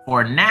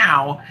 For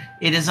now,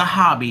 it is a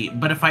hobby,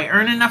 but if I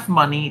earn enough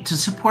money to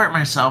support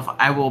myself,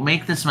 I will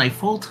make this my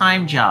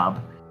full-time job.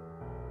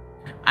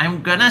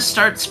 I'm gonna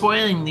start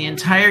spoiling the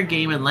entire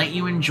game and let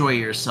you enjoy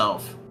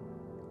yourself.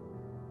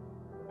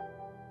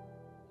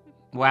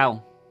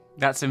 Wow,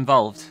 that's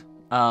involved.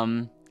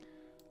 I'm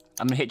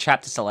gonna hit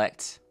chapter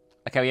select.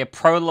 Okay, we have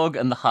prologue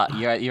and the hut.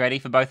 You ready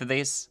for both of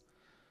these?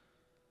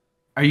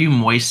 Are you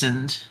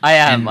moistened? I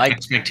am. In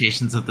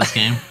expectations of this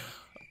game?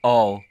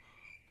 Oh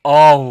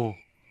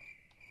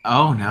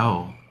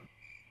no.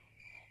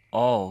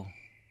 Oh.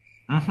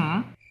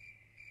 Mm-hmm.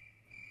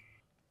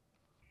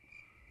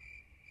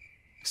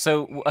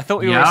 So I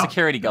thought we were a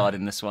security guard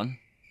in this one,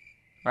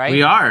 right?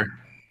 We are.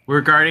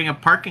 We're guarding a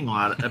parking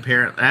lot,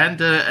 apparently, and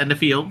a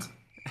field.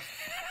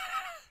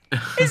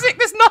 Is it?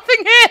 There's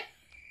nothing here.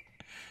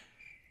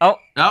 Oh.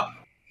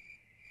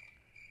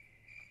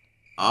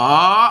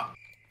 Oh.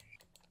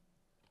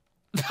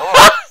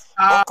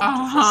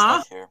 Welcome to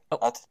First here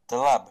at the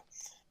lab.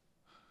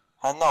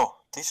 And no,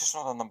 this is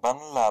not an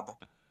abandoned lab.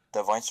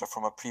 The vines are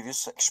from a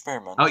previous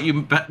experiment. Oh,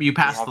 you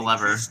passed the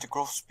lever. We have increased the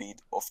growth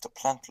speed of the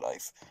plant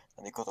life,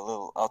 and it got a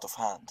little out of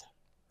hand.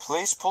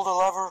 Please pull the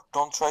lever.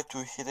 Don't try to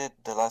hit it.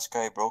 The last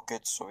guy broke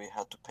it, so we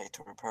had to pay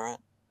to repair it.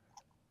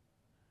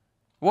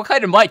 What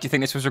kind of mic do you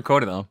think this was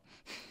recorded on?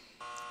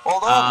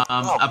 Hold on.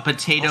 A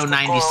Potato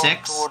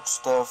 96. Towards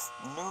the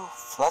new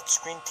flat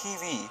screen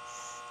TV,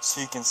 so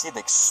you can see the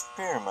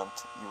experiment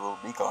you will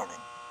be guarding.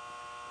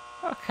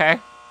 Okay.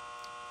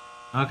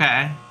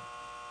 Okay.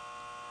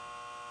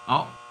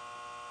 Oh.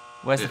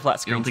 Where's the flat You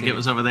screen don't think TV? it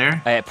was over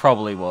there? It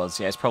probably was.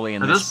 Yeah, it's probably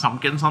in Are this. those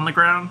pumpkins on the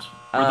ground?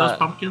 Were those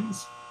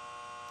pumpkins?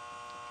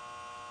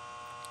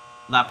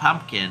 That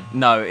pumpkin.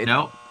 No,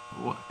 Nope.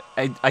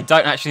 I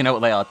don't actually know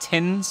what they are.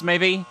 Tins,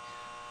 maybe?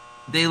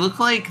 They look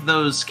like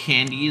those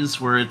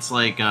candies where it's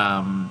like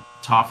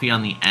toffee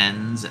on the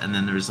ends, and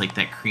then there's like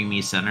that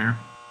creamy center.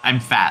 I'm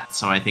fat,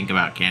 so I think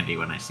about candy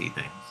when I see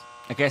things.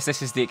 I guess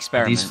this is the Are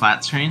experiment. these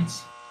flat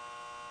screens?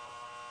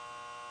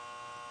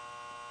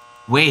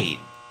 Wait,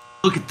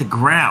 look at the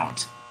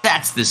ground.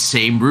 That's the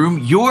same room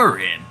you're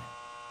in.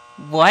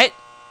 What?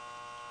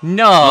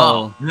 No.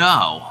 Oh,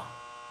 no.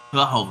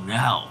 Oh,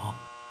 no.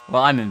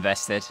 Well, I'm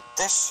invested.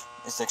 This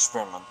is the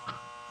experiment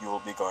you will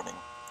be guarding.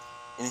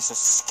 It is a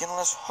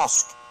skinless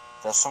husk.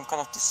 There's some kind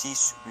of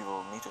disease. We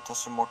will need to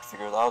test some more to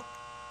figure it out.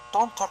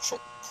 Don't touch it.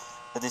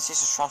 The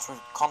disease is transferred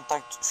with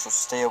contact, so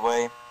stay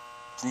away.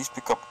 Please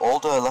pick up all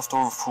the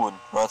leftover food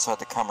right outside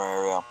the camera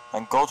area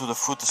and go to the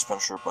food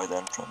dispenser by the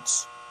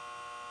entrance.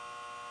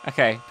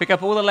 Okay, pick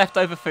up all the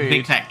leftover food.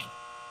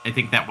 I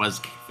think that was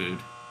food,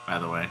 by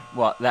the way.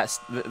 What? That's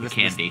the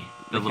Candy.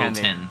 The little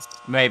candy. tins.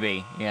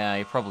 Maybe. Yeah,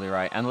 you're probably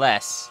right.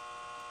 Unless...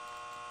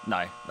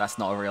 No, that's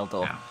not a real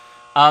door.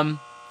 No.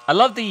 I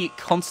love the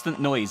constant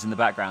noise in the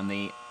background.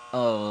 The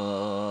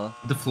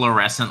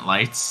fluorescent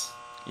lights.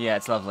 Yeah,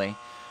 it's lovely.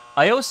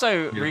 I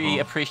also really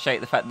appreciate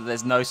the fact that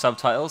there's no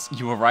subtitles.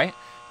 You were right.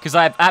 Because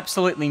I have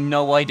absolutely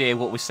no idea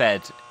what was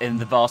said in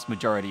the vast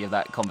majority of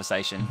that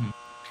conversation. Mm-hmm.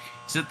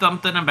 Is it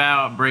something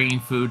about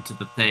bringing food to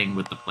the thing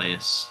with the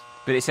place?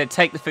 But it said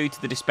take the food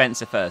to the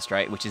dispenser first,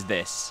 right? Which is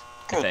this,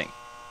 Good. I think.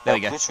 There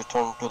we go. Please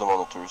return to the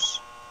monitors.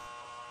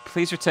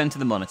 Please return to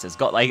the monitors.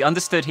 I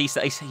understood he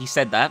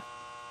said that.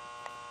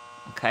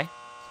 Okay.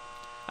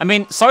 I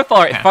mean, so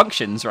far it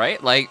functions,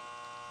 right? Like.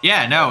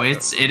 Yeah, no,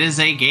 it is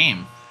a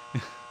game.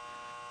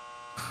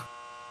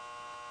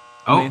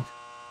 Oh,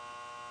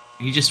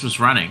 he just was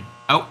running.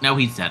 Oh, no,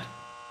 he's dead.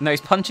 No,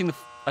 he's punching the.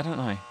 I don't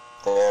know.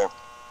 There,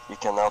 you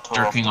can now turn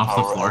Jerking off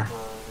the floor.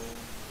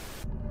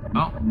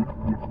 Oh,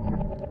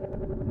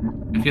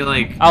 I feel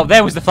like. Oh,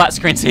 there was the flat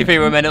screen TV we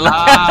were meant to look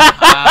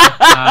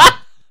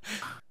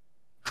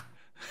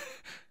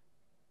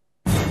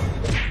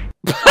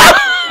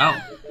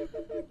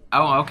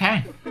Oh,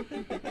 okay.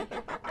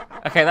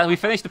 Okay, we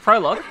finished the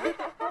prologue.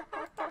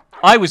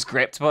 I was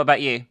gripped. What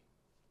about you?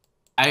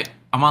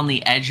 I'm on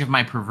the edge of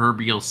my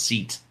proverbial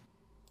seat.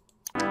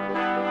 What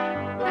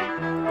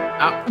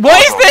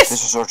is this?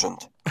 This is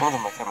urgent. Come to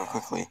my cabin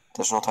quickly.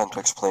 There's no time to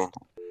explain.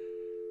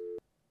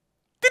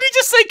 Did he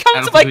just say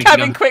come to my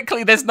cabin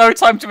quickly? There's no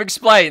time to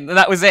explain. And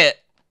that was it.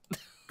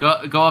 Go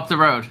up the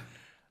road.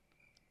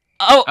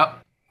 Oh.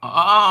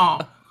 Oh.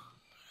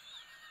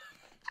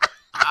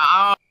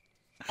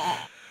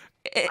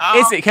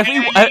 Is it?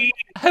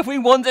 Have we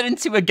wandered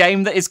into a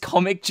game that is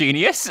Comic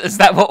Genius? Is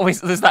that what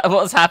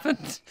has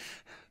happened?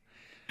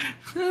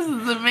 This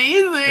is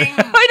amazing.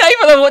 I don't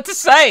even know what to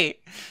say.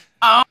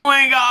 Oh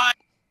my god.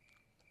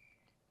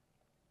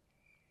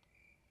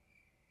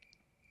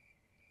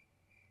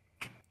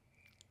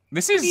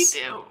 This is.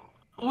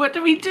 What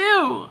do we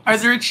do? Are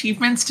there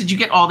achievements? Did you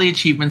get all the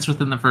achievements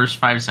within the first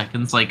 5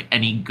 seconds? Like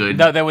any good?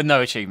 No, there were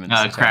no achievements.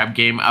 Crap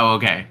game. Oh,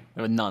 okay.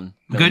 There were none.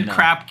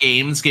 Crap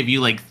games give you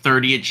like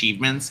 30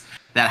 achievements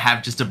that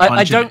have just a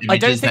bunch of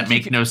images that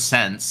make no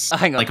sense.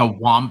 Hang on. Like a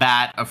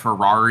wombat, a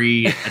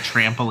Ferrari, a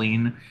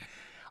trampoline.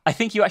 I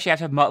think you actually have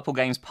to have multiple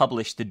games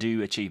published to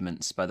do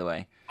achievements, by the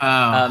way.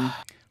 Oh.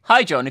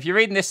 Hi, John. If you're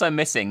reading this, I'm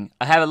missing.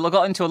 I have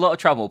got into a lot of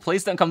trouble.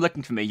 Please don't come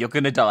looking for me. You're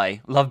gonna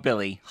die. Love,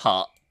 Billy.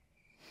 Heart.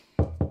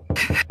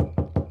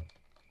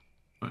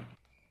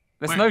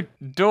 There's no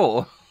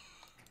door.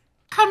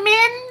 Come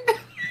in.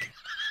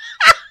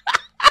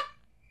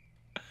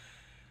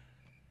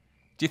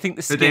 Do you think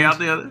the Do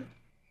you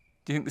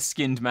think the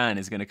skinned man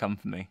is gonna come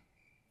for me?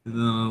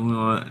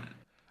 What?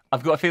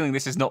 I've got a feeling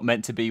this is not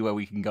meant to be where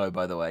we can go,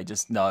 by the way.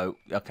 Just, no.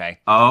 Okay.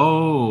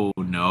 Oh,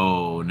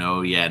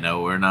 no. Yeah,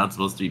 no, we're not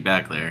supposed to be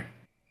back there.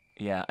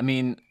 Yeah, I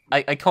mean,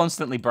 I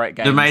constantly break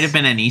games. There might have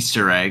been an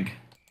Easter egg.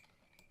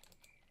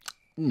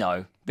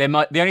 No. The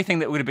only thing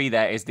that would be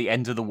there is the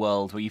end of the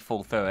world where you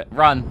fall through it.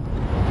 Run!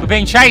 We're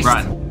being chased!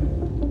 Run.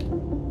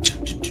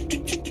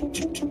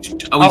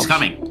 Oh, he's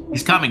coming.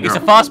 He's coming, girl.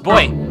 He's a fast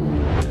boy.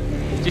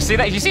 Did you see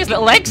that? Did you see his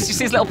little legs? Did you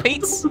see his little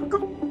peats?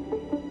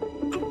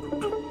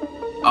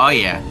 Oh,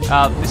 yeah.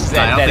 This is it.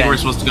 I don't think we're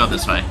supposed to go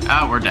this way.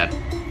 Oh, we're dead.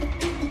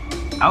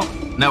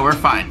 Oh, no, we're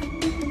fine.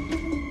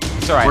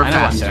 It's alright, We're I know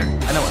faster.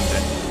 what I'm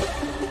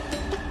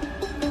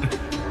doing.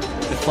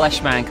 The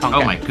flesh man can't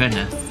Oh, my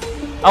goodness.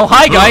 Oh,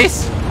 hi,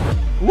 guys!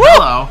 Woo!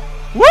 Hello.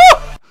 Woo!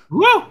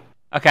 Woo!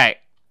 Okay,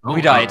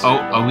 we died.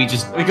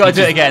 We gotta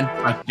do it again.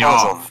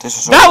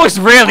 That was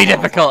really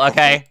difficult,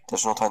 okay?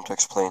 There's no time to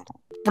explain.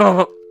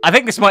 I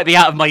think this might be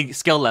out of my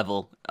skill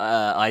level,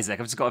 Isaac.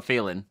 I've just got a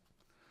feeling.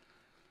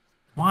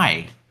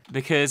 Why?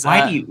 Because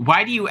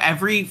why do you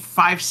every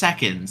 5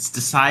 seconds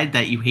decide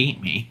that you hate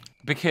me?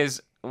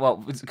 Because I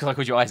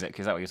called you Isaac.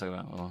 Is that what you're talking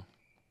about?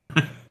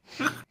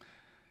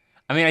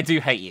 I mean, I do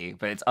hate you,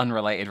 but it's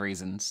unrelated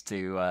reasons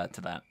to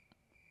that.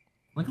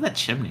 Look at that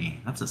chimney.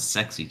 That's a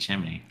sexy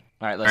chimney.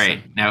 All right, All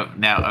listen. right,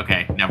 now,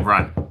 okay, now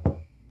run.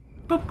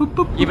 Boop, boop,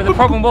 boop, Yeah, but the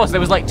problem was there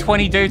was like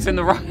 20 dudes in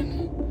the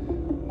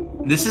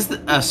run. This is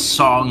a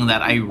song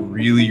that I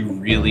really,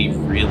 really,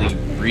 really,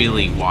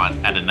 really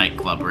want at a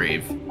nightclub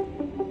rave.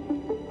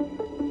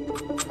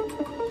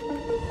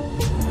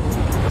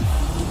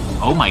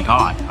 Oh my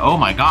god. Oh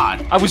my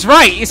god. I was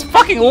right. It's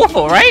fucking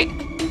awful, right?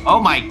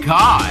 Oh my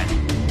god.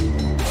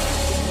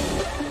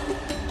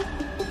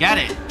 Get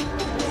it.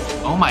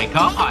 Oh my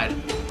god.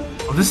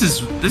 Oh, this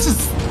is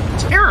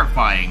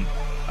terrifying.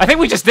 I think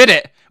we just did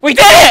it. We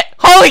did it!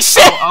 Holy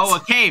shit! Oh, a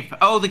cave.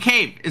 Oh, the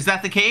cave. Is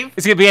that the cave?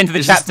 It's gonna be the end of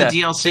the chapter. This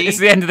the DLC? It's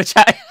the end of the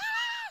chat.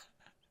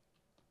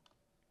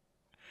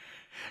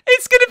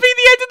 It's gonna be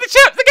the end of the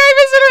chapter game,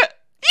 isn't it?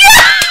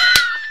 Yeah!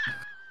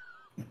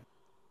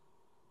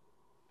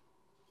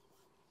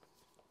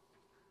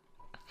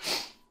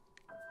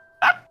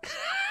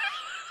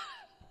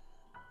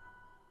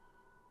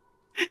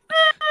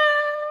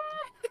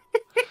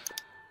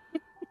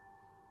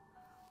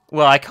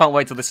 Well, I can't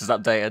wait till this is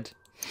updated.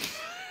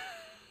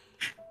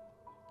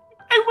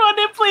 I want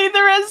to play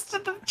the rest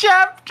of the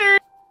chapter.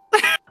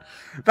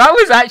 That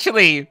was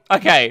actually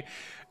okay.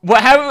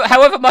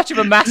 However much of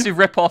a massive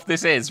rip-off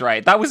this is,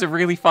 right? That was a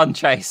really fun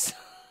chase.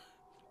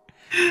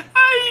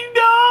 I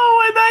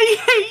know, and I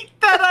hate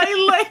that I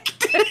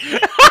liked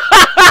it.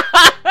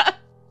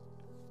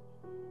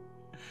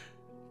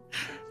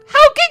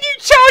 How can you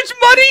charge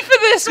money for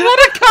this? What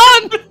a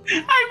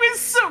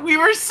cunt! We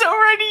were so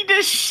ready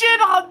to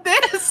shit on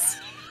this.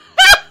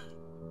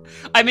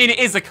 I mean, it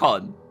is a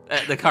con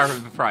at the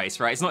current price,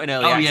 right? It's not an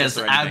early access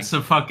or anything.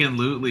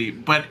 Abso-fucking-lutely.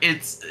 But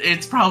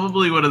it's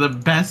probably one of the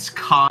best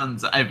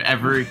cons I've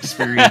ever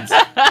experienced,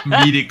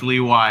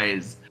 comedically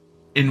wise,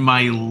 in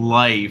my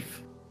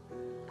life.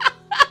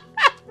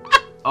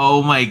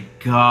 Oh my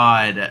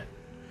god.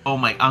 Oh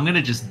my, I'm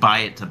gonna just buy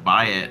it to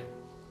buy it.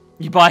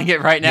 You're buying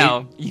it right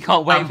now. You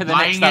can't wait for the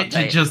next update. I'm buying it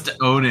to just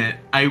own it.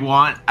 I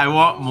want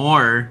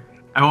more.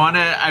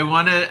 I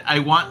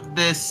want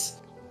this.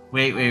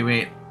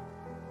 Wait.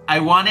 I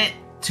want it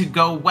to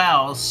go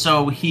well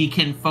so he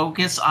can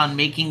focus on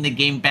making the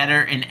game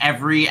better in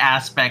every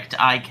aspect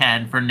I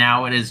can. For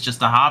now, it is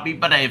just a hobby,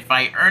 but if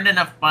I earn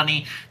enough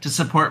money to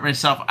support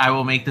myself, I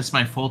will make this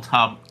my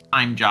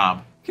full-time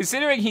job.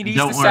 Considering he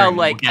needs to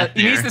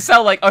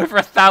sell like over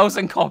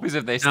 1,000 copies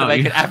of this to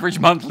make an average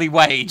monthly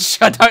wage,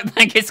 I don't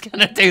think it's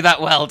gonna do that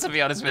well, to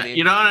be honest with you.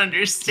 You don't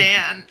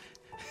understand.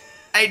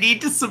 I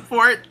need to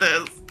support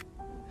this.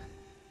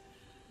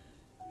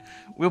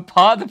 We're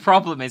part of the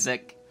problem,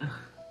 Isaac.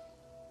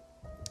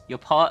 You're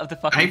part of the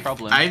fucking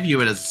problem. I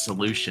view it as a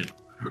solution.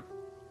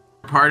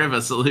 Part of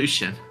a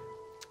solution.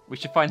 We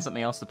should find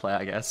something else to play,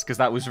 I guess, because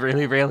that was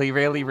really, really,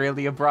 really,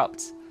 really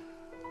abrupt.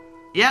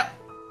 Yep.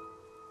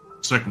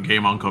 Second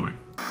game oncoming.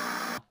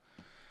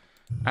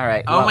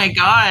 Alright. Oh my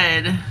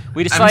god.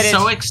 We decided...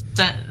 I'm so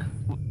excited.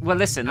 Well,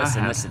 listen.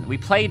 We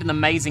played an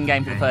amazing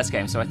game for the first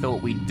game, so I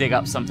thought we'd dig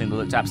up something that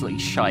looked absolutely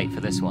shite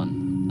for this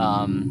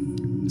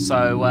one.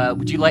 So,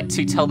 would you like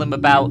to tell them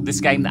about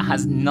this game that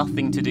has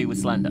nothing to do with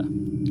Slender?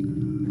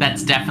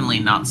 That's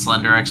definitely not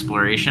Slender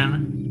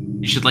Exploration.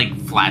 You should, like,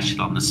 flash it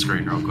on the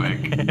screen real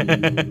quick.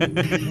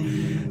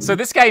 So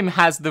this game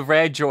has the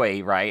rare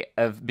joy, right,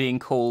 of being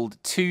called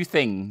two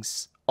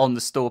things on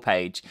the store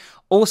page.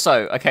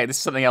 Also, okay, this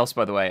is something else,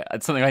 by the way.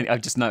 It's something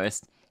I've just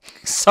noticed.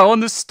 So on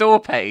the store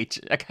page,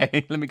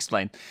 okay, let me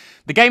explain.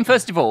 The game,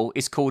 first of all,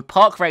 is called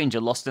Park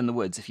Ranger Lost in the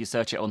Woods if you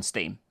search it on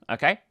Steam,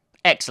 okay?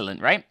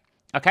 Excellent, right?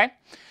 Okay?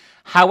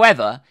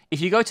 However, if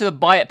you go to the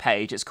Buy It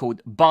page, it's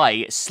called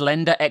Buy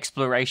Slender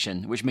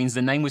Exploration, which means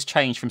the name was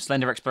changed from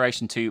Slender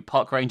Exploration to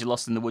Park Ranger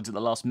Lost in the Woods at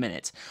the last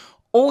minute.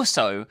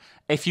 Also,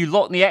 if you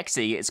lock the exe,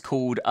 it's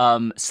called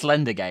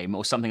Slender Game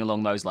or something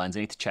along those lines. I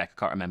need to check. I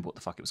can't remember what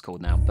the fuck it was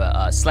called now.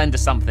 But Slender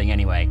something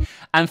anyway.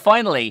 And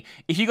finally,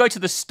 if you go to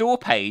the store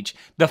page,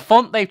 the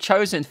font they've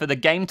chosen for the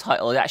game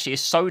title actually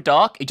is so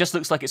dark, it just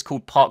looks like it's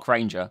called Park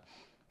Ranger.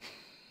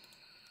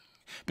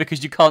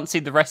 Because you can't see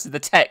the rest of the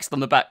text on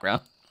the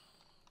background.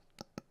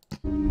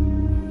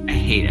 I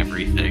hate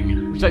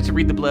everything. Would you like to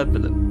read the blurb for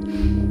them?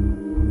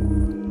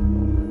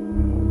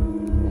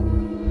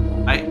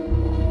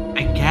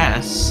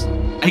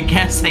 I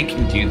guess I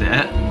can do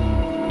that.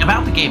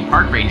 About the game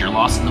Park Ranger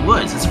Lost in the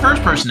Woods, it's a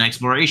first-person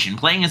exploration,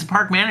 playing as a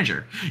park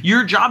manager.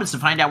 Your job is to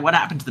find out what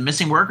happened to the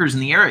missing workers in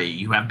the area.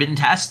 You have been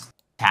tasked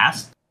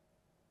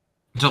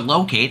to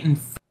locate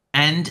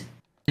and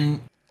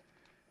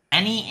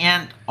any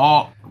and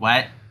all...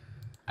 What?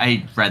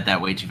 I read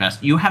that way too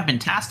fast. You have been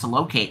tasked to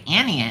locate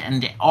any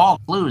and all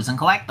clues and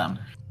collect them.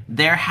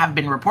 There have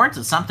been reports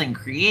of something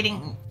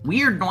creating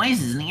weird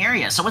noises in the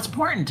area, so it's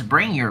important to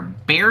bring your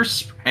bear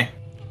spray.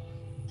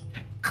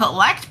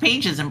 Collect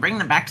pages and bring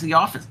them back to the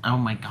office. Oh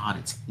my god,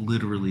 it's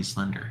literally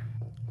Slender.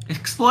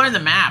 Explore the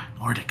map,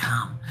 more to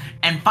come,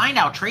 and find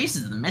out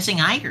traces of the missing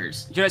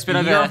hikers. You know, it's been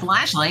over... Your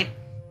flashlight.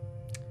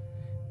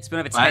 It's been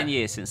over 10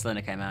 years since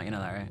Slender came out, you know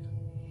that, right?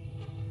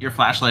 Your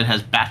flashlight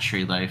has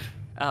battery life.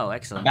 Oh,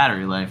 excellent.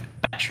 Battery life.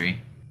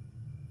 Battery.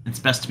 It's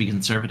best to be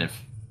conservative.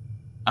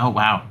 Oh,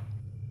 wow.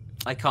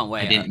 I can't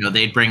wait. I didn't know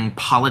they'd bring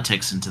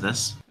politics into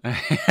this.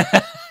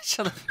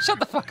 Shut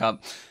the fuck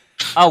up.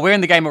 Oh, we're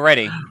in the game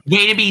already.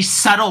 Way to be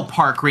subtle,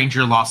 park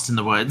ranger lost in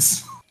the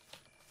woods.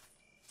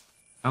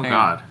 Oh, Hang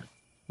God. on.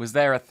 Was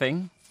there a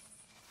thing?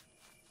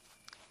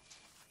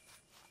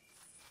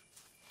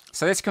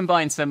 So this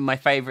combines some of my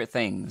favorite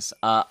things.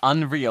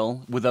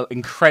 Unreal with an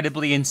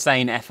incredibly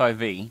insane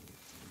FOV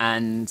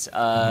and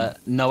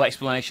no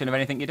explanation of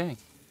anything you're doing.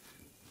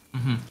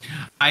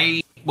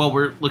 Well,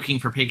 we're looking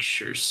for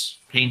pictures.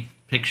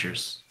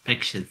 Pictures.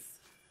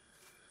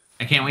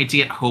 I can't wait to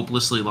get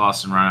hopelessly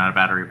lost and run out of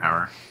battery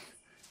power.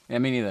 Yeah,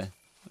 me neither.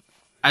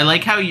 I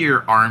like how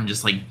your arm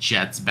just, like,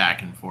 jets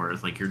back and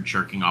forth, like you're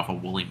jerking off a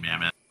woolly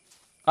mammoth.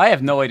 I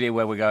have no idea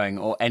where we're going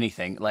or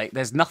anything. Like,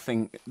 there's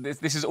nothing.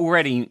 This is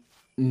already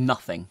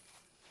nothing.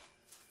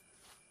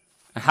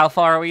 How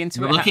far are we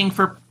into We're it? looking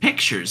for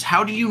pictures.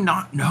 How do you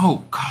not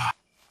know? God.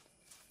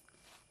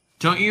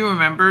 Don't you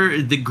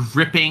remember the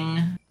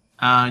gripping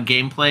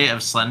gameplay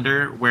of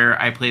Slender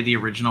where I play the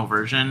original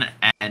version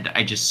and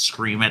I just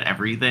scream at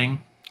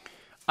everything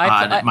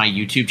on my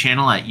YouTube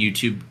channel at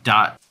YouTube.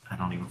 I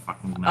don't even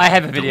fucking know. I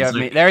have a video of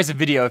me. There is a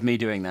video of me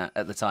doing that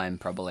at the time,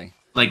 probably.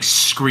 Like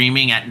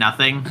screaming at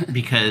nothing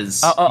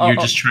because you're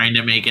just trying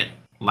to make it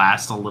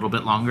last a little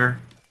bit longer.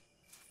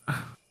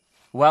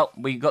 Well,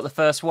 we got the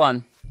first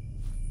one,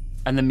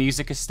 and the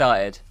music has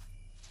started.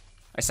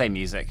 I say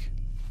music.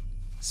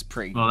 It's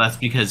pretty. Well, that's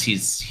because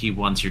he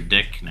wants your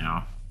dick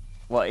now.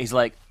 What, he's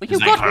like, well, you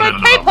He's got like,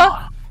 my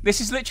paper!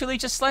 This is literally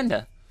just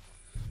Slender.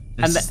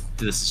 This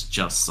is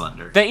just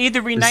Slender. They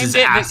either renamed this is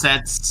it...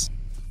 assets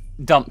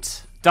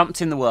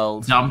Dumped in the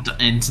world. Dumped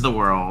into the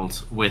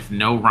world with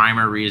no rhyme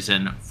or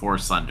reason for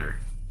Slender.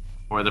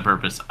 For the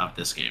purpose of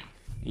this game.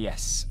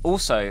 Yes.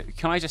 Also,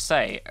 can I just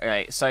say,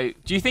 right, so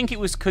do you think it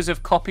was because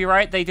of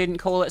copyright they didn't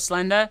call it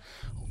Slender?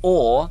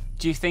 Or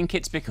do you think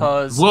it's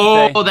because...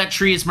 Whoa, that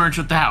tree is merged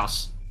with the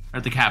house. Or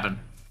the cabin.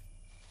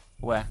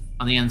 Where?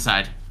 On the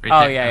inside. Right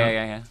Oh, there.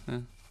 yeah.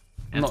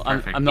 That's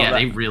perfect. I'm not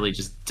they really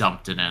just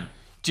dumped it in.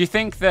 Do you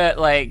think that,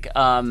 like,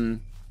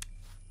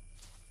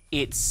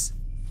 it's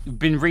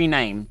been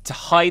renamed to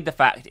hide the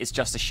fact it's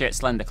just a shit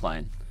Slender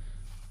clone?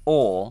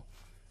 Or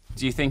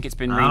do you think it's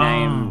been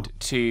renamed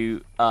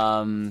to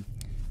the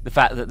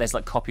fact that there's,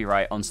 like,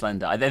 copyright on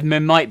Slender? There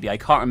might be. I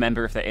can't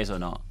remember if there is or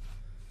not.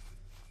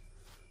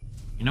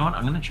 You know what?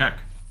 I'm going to check.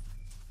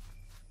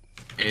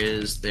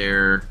 Is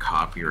there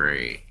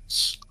copyright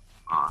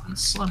on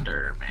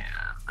Slender Man?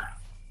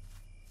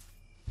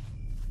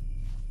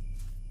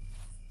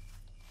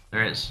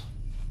 There is.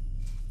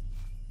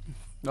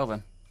 Well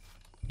then.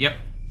 Yep.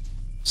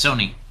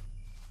 Sony.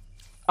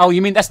 Oh,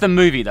 you mean that's the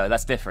movie, though?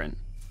 That's different.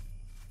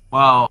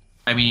 Well,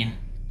 I mean,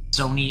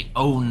 Sony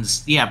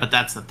owns... Yeah, but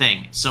that's the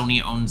thing.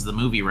 Sony owns the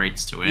movie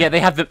rights to it. Yeah, they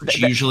have the... Which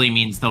usually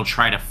means they'll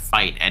try to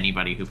fight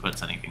anybody who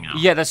puts anything out.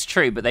 Yeah, that's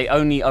true, but they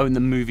only own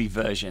the movie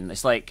version.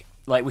 It's like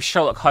with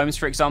Sherlock Holmes,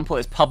 for example,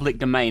 it's public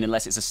domain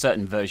unless it's a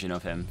certain version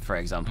of him, for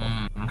example.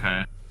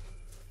 Okay.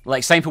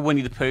 Like, same for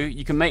Winnie the Pooh.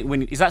 You can make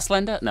Winnie... Is that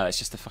Slender? No, it's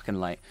just a fucking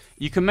light.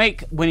 You can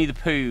make Winnie the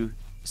Pooh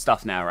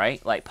stuff now,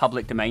 right? Like,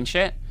 public domain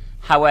shit.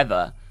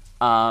 However,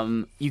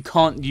 you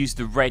can't use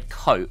the red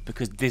coat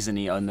because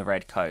Disney own the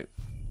red coat.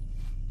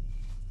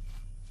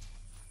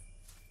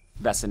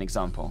 That's an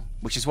example.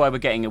 Which is why we're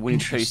getting a Winnie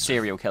the Pooh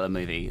serial killer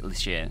movie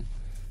this year.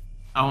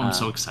 Oh, I'm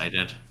so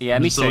excited. Yeah,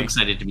 I'm me so too.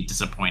 excited to be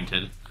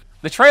disappointed.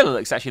 The trailer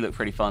actually looked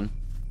pretty fun.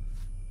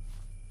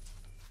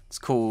 It's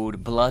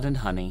called Blood and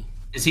Honey.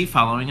 Is he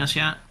following us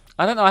yet?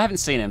 I don't know, I haven't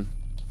seen him.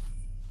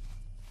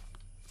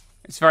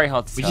 It's very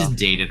hard to We tell. just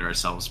dated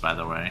ourselves, by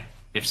the way.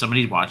 If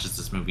somebody watches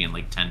this movie in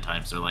like 10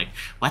 times, they're like,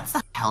 what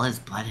the hell is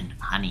Blood and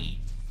Honey?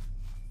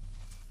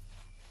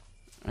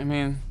 I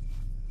mean,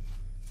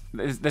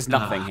 there's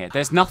nothing here.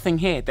 There's nothing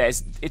here.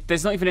 There's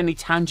not even any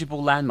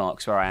tangible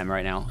landmarks where I am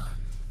right now.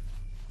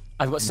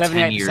 I've got 78%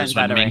 10 years when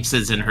battery. Minx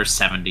is in her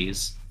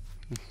 70s.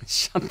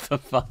 Shut the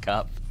fuck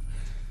up.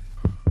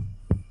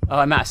 Oh,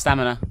 I'm out of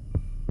stamina.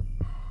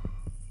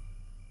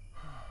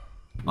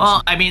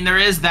 Well, I mean, there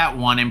is that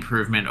one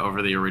improvement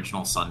over the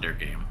original Slender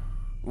game.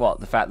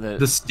 What, the fact that...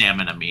 The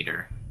stamina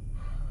meter.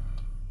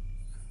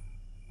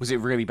 Was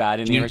it really bad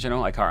in the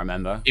original? I can't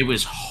remember. It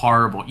was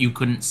horrible. You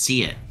couldn't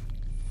see it.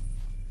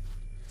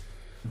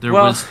 There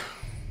Well, was...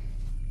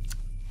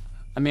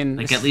 I mean...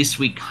 Like, this- at least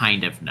we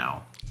kind of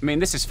know. I mean,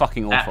 this is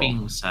fucking awful. That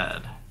being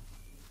said...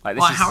 Like,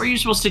 this Well, is, how are you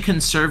supposed to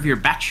conserve your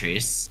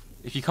batteries?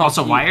 If you can't...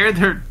 Also, why are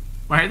there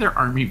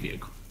army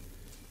vehicles?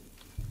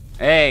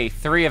 Hey,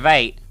 3 of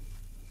 8.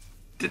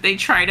 Did they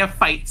try to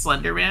fight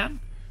Slender Man?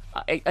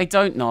 I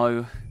don't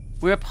know.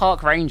 We're a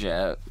park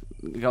ranger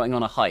going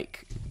on a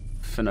hike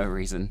for no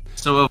reason.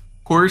 So, of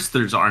course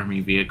there's army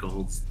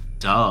vehicles.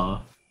 Duh.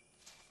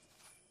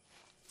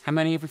 How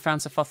many have we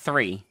found so far?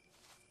 3.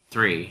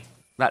 3.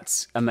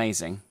 That's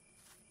amazing.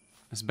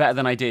 It's better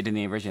than I did in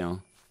the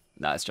original.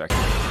 No, it's joking.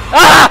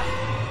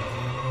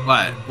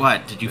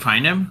 What? Did you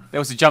find him? There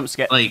was a jump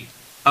scare. Like,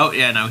 oh,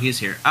 yeah, no, he's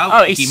here.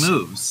 Oh, he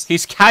moves.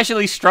 He's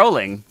casually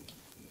strolling.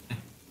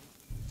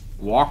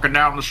 walking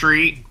down the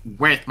street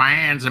with my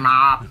hands in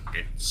my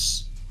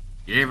pockets,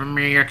 giving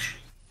me a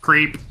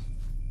creep.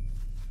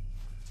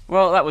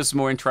 Well, that was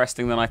more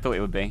interesting than I thought it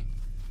would be.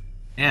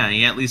 Yeah,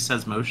 he at least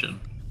has motion.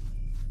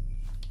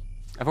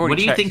 I've already What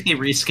do you checked. think they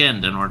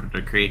reskinned in order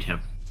to create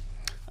him?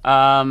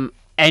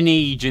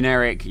 Any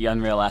generic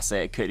Unreal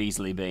asset it could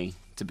easily be,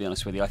 to be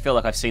honest with you. I feel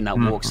like I've seen that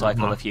walk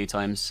cycle a few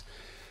times.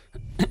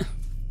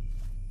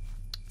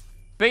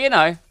 But you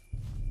know.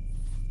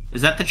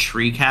 Is that the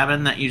tree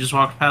cabin that you just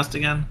walked past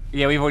again?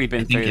 Yeah, we've already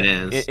been through it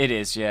is. It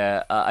is,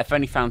 yeah. I've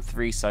only found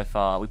 3 so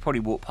far. We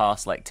probably walked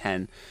past like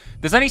 10.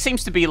 There's only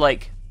seems to be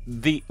like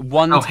the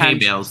one. Oh, hay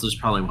bales. There's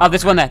probably one. Oh,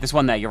 there's one there. There's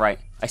one there. You're right.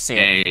 I see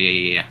it.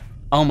 Yeah.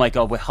 Oh my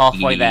god, we're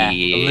halfway there.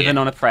 Yeah. Living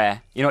on a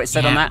prayer. You know what it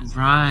said on that?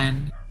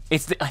 Run.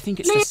 It's. I think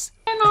it's this.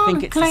 I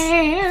think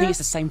it's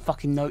the same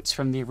fucking notes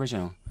from the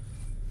original.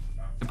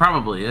 It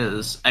probably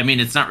is. I mean,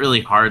 it's not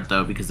really hard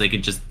though because they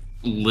could just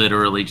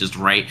literally just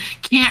write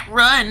 "can't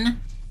run"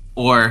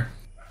 or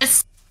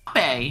 "escape."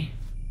 I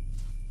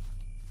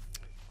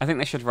think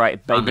they should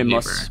write baby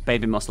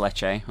mos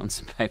leche on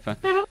some paper.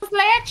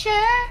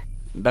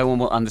 No one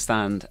will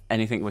understand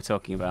anything we're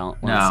talking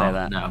about when I say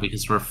that. No,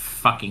 because we're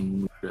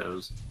fucking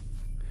weirdos.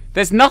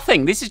 There's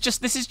nothing. This is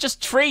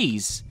just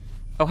trees.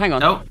 Oh, hang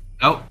on. Oh.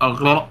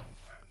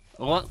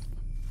 What?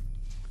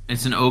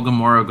 It's an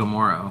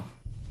Ogamoro.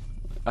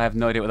 I have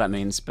no idea what that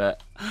means,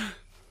 but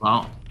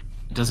Well,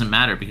 it doesn't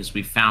matter because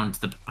we found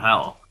the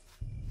Propel.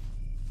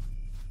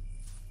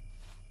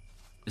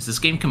 Is this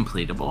game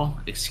completable?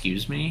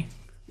 Excuse me?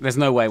 there's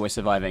no way we're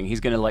surviving. He's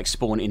gonna like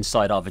spawn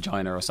inside our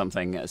vagina or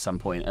something at some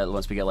point.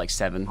 Once we get like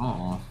 7.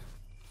 Oh.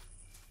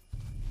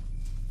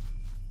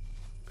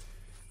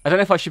 I don't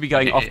know if I should be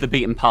going off the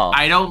beaten path.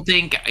 I don't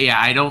think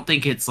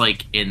it's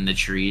like in the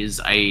trees.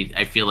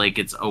 I feel like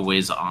it's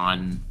always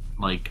on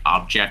like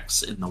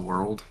objects in the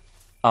world.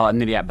 Oh, I'm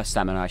nearly out of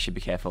stamina. I should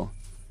be careful.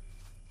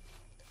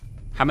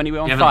 How many are we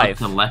on? You haven't 5? looked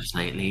to the left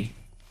lately.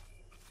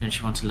 Don't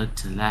you want to look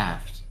to the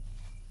left?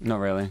 Not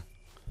really.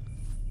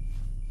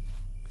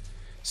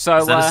 So,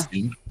 Is that a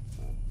Steam?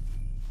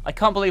 I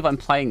can't believe I'm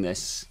playing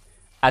this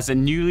as a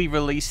newly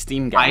released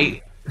Steam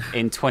game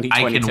in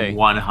 2022. I can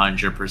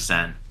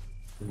 100%.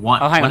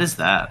 What is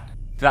that?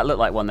 Did that look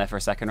like one there for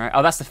a second, right?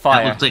 Oh, that's the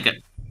fire. That looked like a...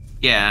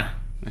 Yeah.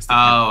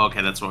 Oh,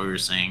 okay, that's what we were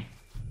saying.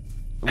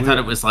 I thought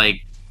it was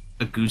like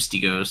a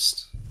Goosty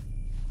Ghost.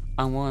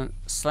 I want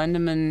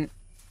Slenderman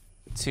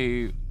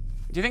to...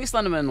 Do you think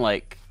Slenderman,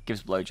 like,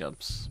 gives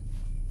blowjobs?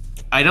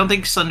 I don't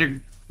think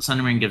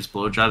Slenderman gives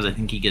blowjobs. I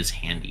think he gives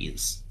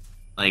handies.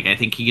 Like, I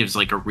think he gives,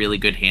 like, a really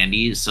good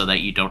handies so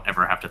that you don't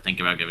ever have to think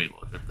about giving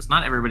blowjobs. Because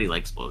not everybody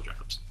likes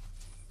blowjobs.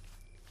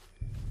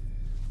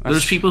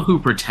 There's people who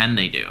pretend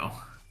they do.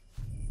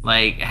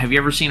 Like, have you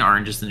ever seen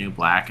Orange is the New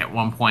Black? At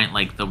one point,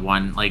 like, the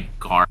one, like,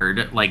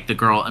 guard, like, the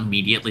girl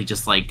immediately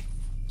just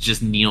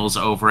kneels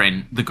over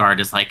and the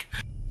guard is like,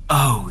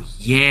 oh,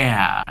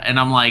 yeah. And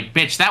I'm like,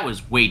 bitch, that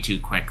was way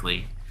too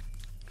quickly.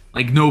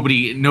 Like,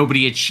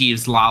 nobody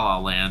achieves La La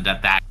Land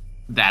at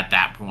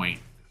that point.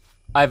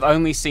 I've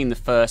only seen the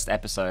first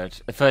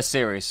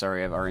series,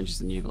 of Orange is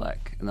the New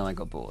Black, and then I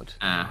got bored.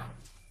 Yeah.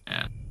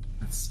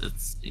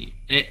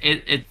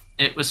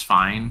 It was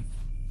fine.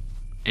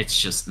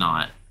 It's just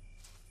not.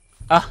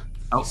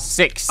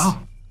 6.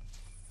 Oh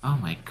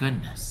my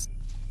goodness.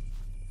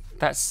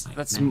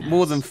 That's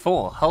more than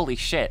 4. Holy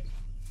shit.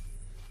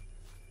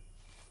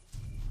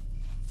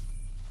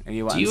 Do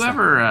you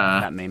ever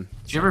that meme?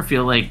 Do you ever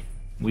feel like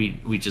we've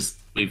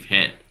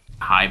hit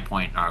a high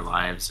point in our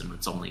lives and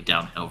it's only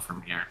downhill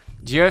from here?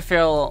 Do you ever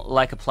feel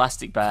like a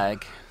plastic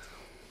bag?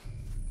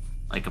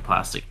 Like a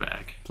plastic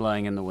bag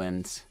blowing in the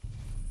wind.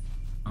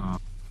 Oh.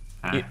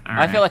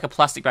 I feel like a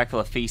plastic bag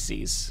full of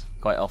feces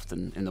quite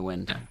often in the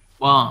wind. Yeah.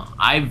 Well,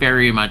 I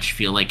very much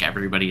feel like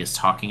everybody is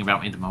talking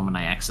about me the moment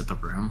I exit the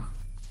room.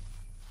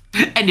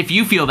 And if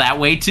you feel that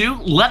way too,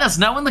 let us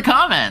know in the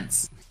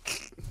comments.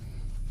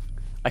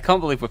 I can't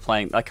believe we're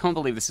playing. I can't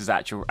believe this is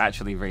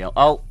actually real.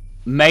 Oh,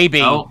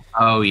 maybe.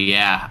 Oh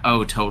yeah.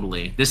 Oh,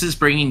 totally. This is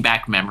bringing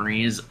back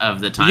memories of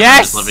the time I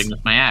was living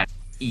with my ex.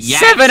 Yes.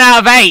 7 out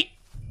of 8.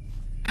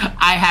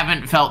 I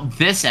haven't felt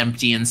this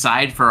empty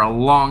inside for a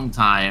long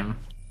time.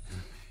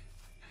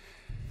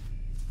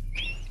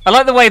 I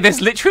like the way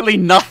there's literally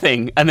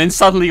nothing, and then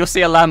suddenly you'll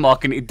see a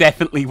landmark, and it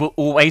definitely will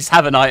always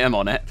have an item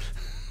on it.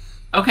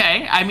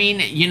 Okay, I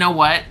mean, you know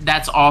what?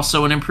 That's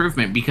also an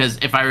improvement, because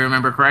if I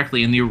remember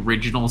correctly, in the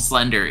original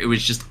Slender, it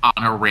was just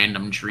on a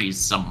random tree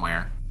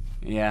somewhere.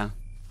 Yeah.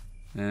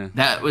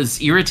 That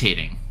was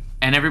irritating.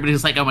 And everybody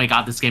was like, oh my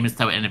god, this game is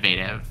so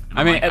innovative. And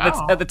I mean,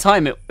 at the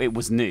time, it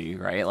was new,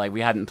 right? Like,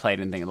 we hadn't played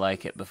anything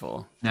like it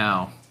before.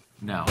 No.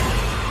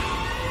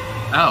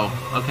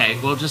 Oh, okay.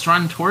 Well, just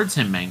run towards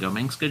him, Mango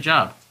Minx. Good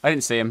job. I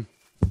didn't see him.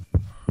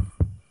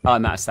 Oh,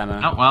 I'm out of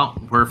stamina. Oh,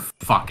 well, we're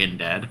fucking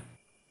dead.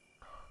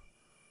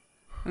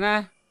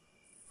 Nah.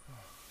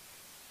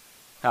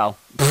 Oh.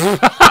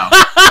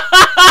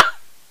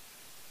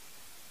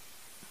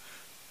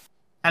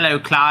 Hello,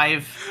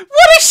 Clive.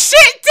 What a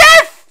shit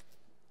death!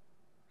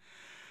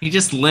 He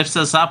just lifts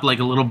us up like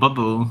a little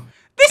boo-boo.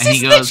 This and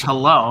he goes,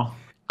 "Hello."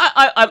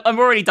 I'm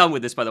already done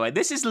with this, by the way.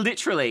 This is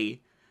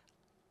literally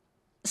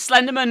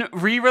Slenderman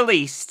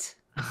re-released.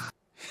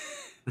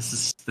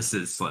 This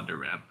is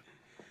Slenderman.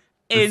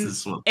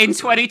 In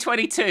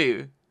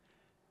 2022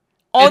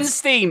 on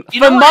Steam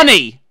you for know what?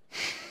 money.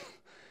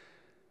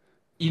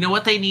 You know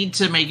what they need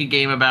to make a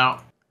game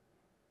about?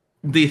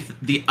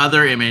 The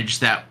other image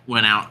that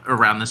went out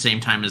around the same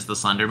time as the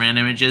Slenderman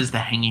images, the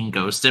hanging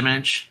ghost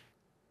image.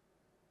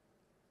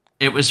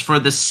 It was for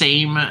the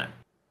same.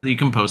 You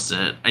can post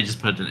it. I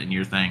just put it in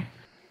your thing.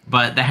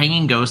 But the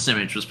hanging ghost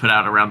image was put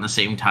out around the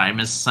same time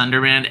as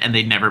Slenderman, and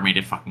they never made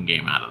a fucking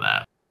game out of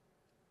that.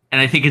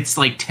 And I think it's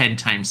like 10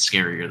 times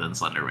scarier than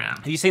Slenderman.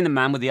 Have you seen the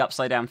man with the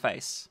upside down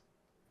face?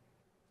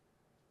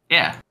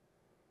 Yeah.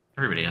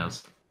 Everybody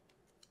has.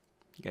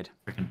 Good.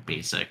 Freaking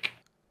basic.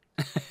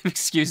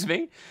 Excuse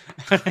me?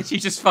 Did you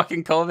just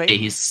fucking call me?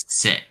 He's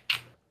sick.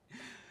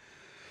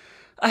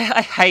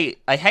 I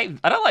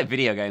don't like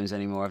video games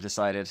anymore, I've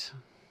decided.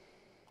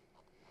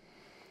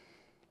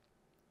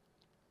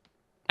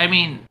 I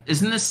mean,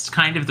 isn't this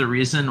kind of the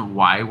reason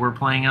why we're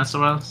playing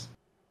SOS?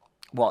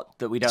 What,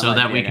 that we don't so like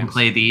that video we can games?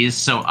 play these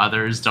so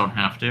others don't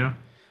have to?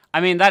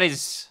 I mean, that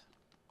is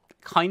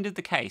kind of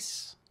the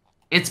case.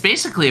 It's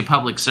basically a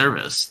public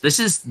service. This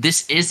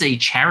is a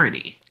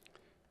charity.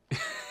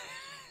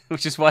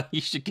 Which is why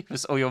you should give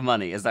us all your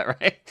money, is that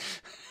right?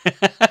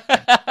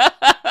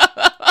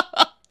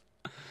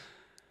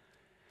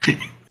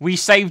 We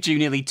saved you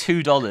nearly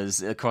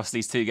 $2 across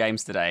these two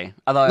games today.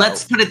 Although,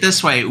 let's put it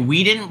this way.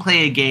 We didn't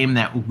play a game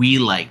that we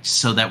liked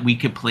so that we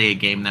could play a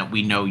game that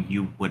we know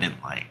you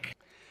wouldn't like.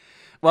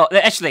 Well,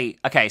 actually,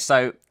 okay,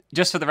 so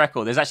just for the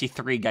record, there's actually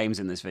 3 games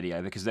in this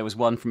video because there was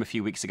one from a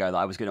few weeks ago that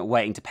I was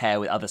waiting to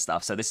pair with other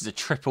stuff. So this is a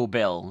triple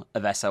bill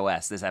of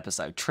SOS this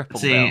episode. Triple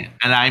bill.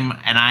 And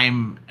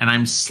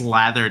I'm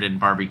slathered in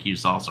barbecue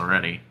sauce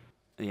already.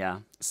 Yeah.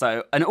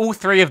 So, and all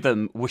 3 of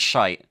them were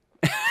shite.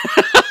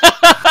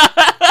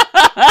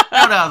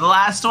 No, the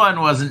last one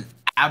wasn't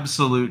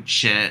absolute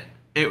shit.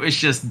 It was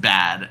just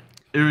bad.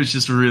 It was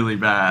just really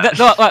bad.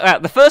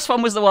 The first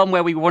one was the one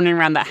where we were wandering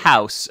around that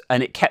house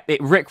and it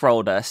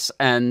rickrolled us.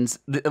 And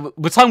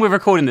the time we're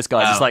recording this,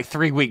 guys, it's like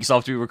 3 weeks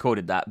after we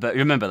recorded that. But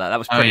remember that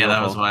was pretty awful.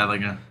 That was a while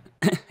ago.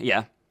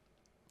 Yeah.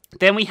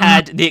 Then we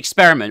had The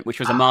Experiment, which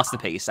was a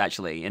masterpiece,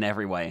 actually, in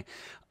every way.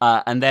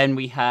 And then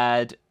we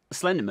had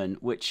Slenderman,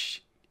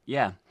 which,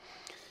 yeah.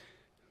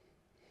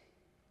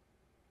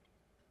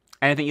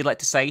 Anything you'd like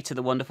to say to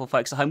the wonderful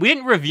folks at home? We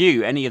didn't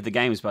review any of the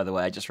games, by the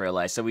way, I just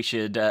realized. So we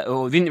should...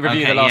 we didn't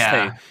review the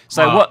last 2.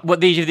 So well, what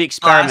did you give The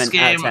Experiment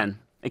out of 10?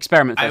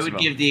 Experiment, first I would of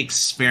all. give The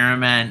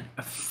Experiment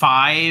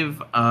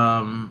 5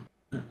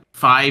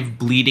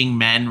 bleeding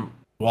men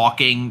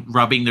walking,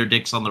 rubbing their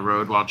dicks on the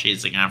road while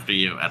chasing after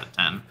you out of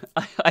 10.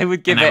 I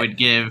would give it... I would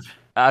give...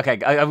 Okay,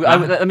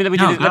 let me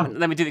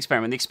do The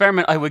Experiment. The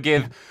Experiment I would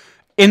give...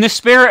 In the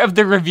spirit of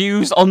the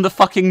reviews on the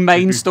fucking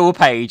main store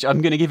page, I'm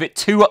going to give it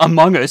 2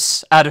 Among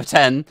Us out of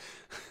 10.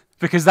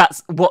 Because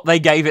that's what they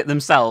gave it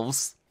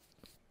themselves.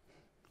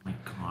 Oh my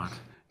god.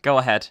 Go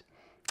ahead.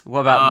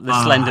 What about the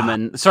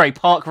Slenderman? Sorry,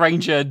 Park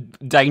Ranger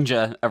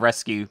Danger, a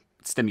rescue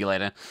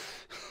stimulator.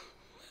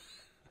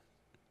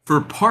 For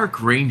Park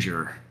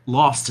Ranger,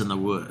 Lost in the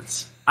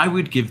Woods, I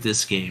would give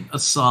this game a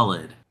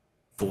solid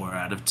 4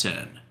 out of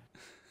 10.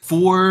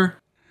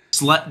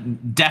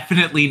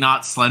 Definitely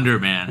not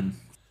Slenderman.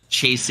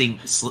 Chasing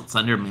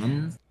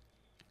Slenderman,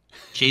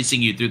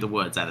 chasing you through the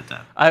woods out of 10.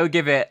 I would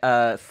give it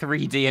 3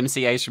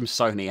 DMCAs from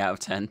Sony out of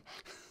 10.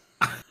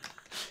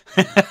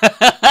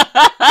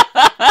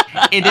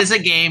 It is a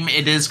game,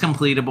 it is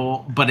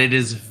completable, but it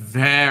is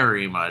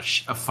very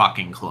much a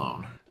fucking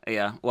clone.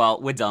 Yeah,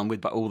 well, we're done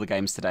with all the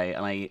games today,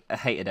 and I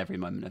hated every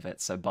moment of it,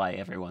 so bye,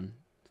 everyone.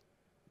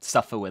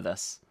 Suffer with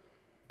us.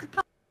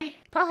 Bye.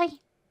 Bye.